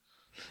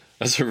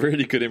 That's a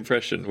really good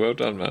impression. Well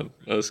done, man.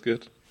 That was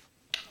good.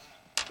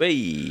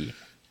 Hey.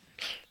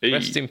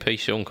 Rest in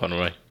peace, Sean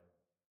Connery.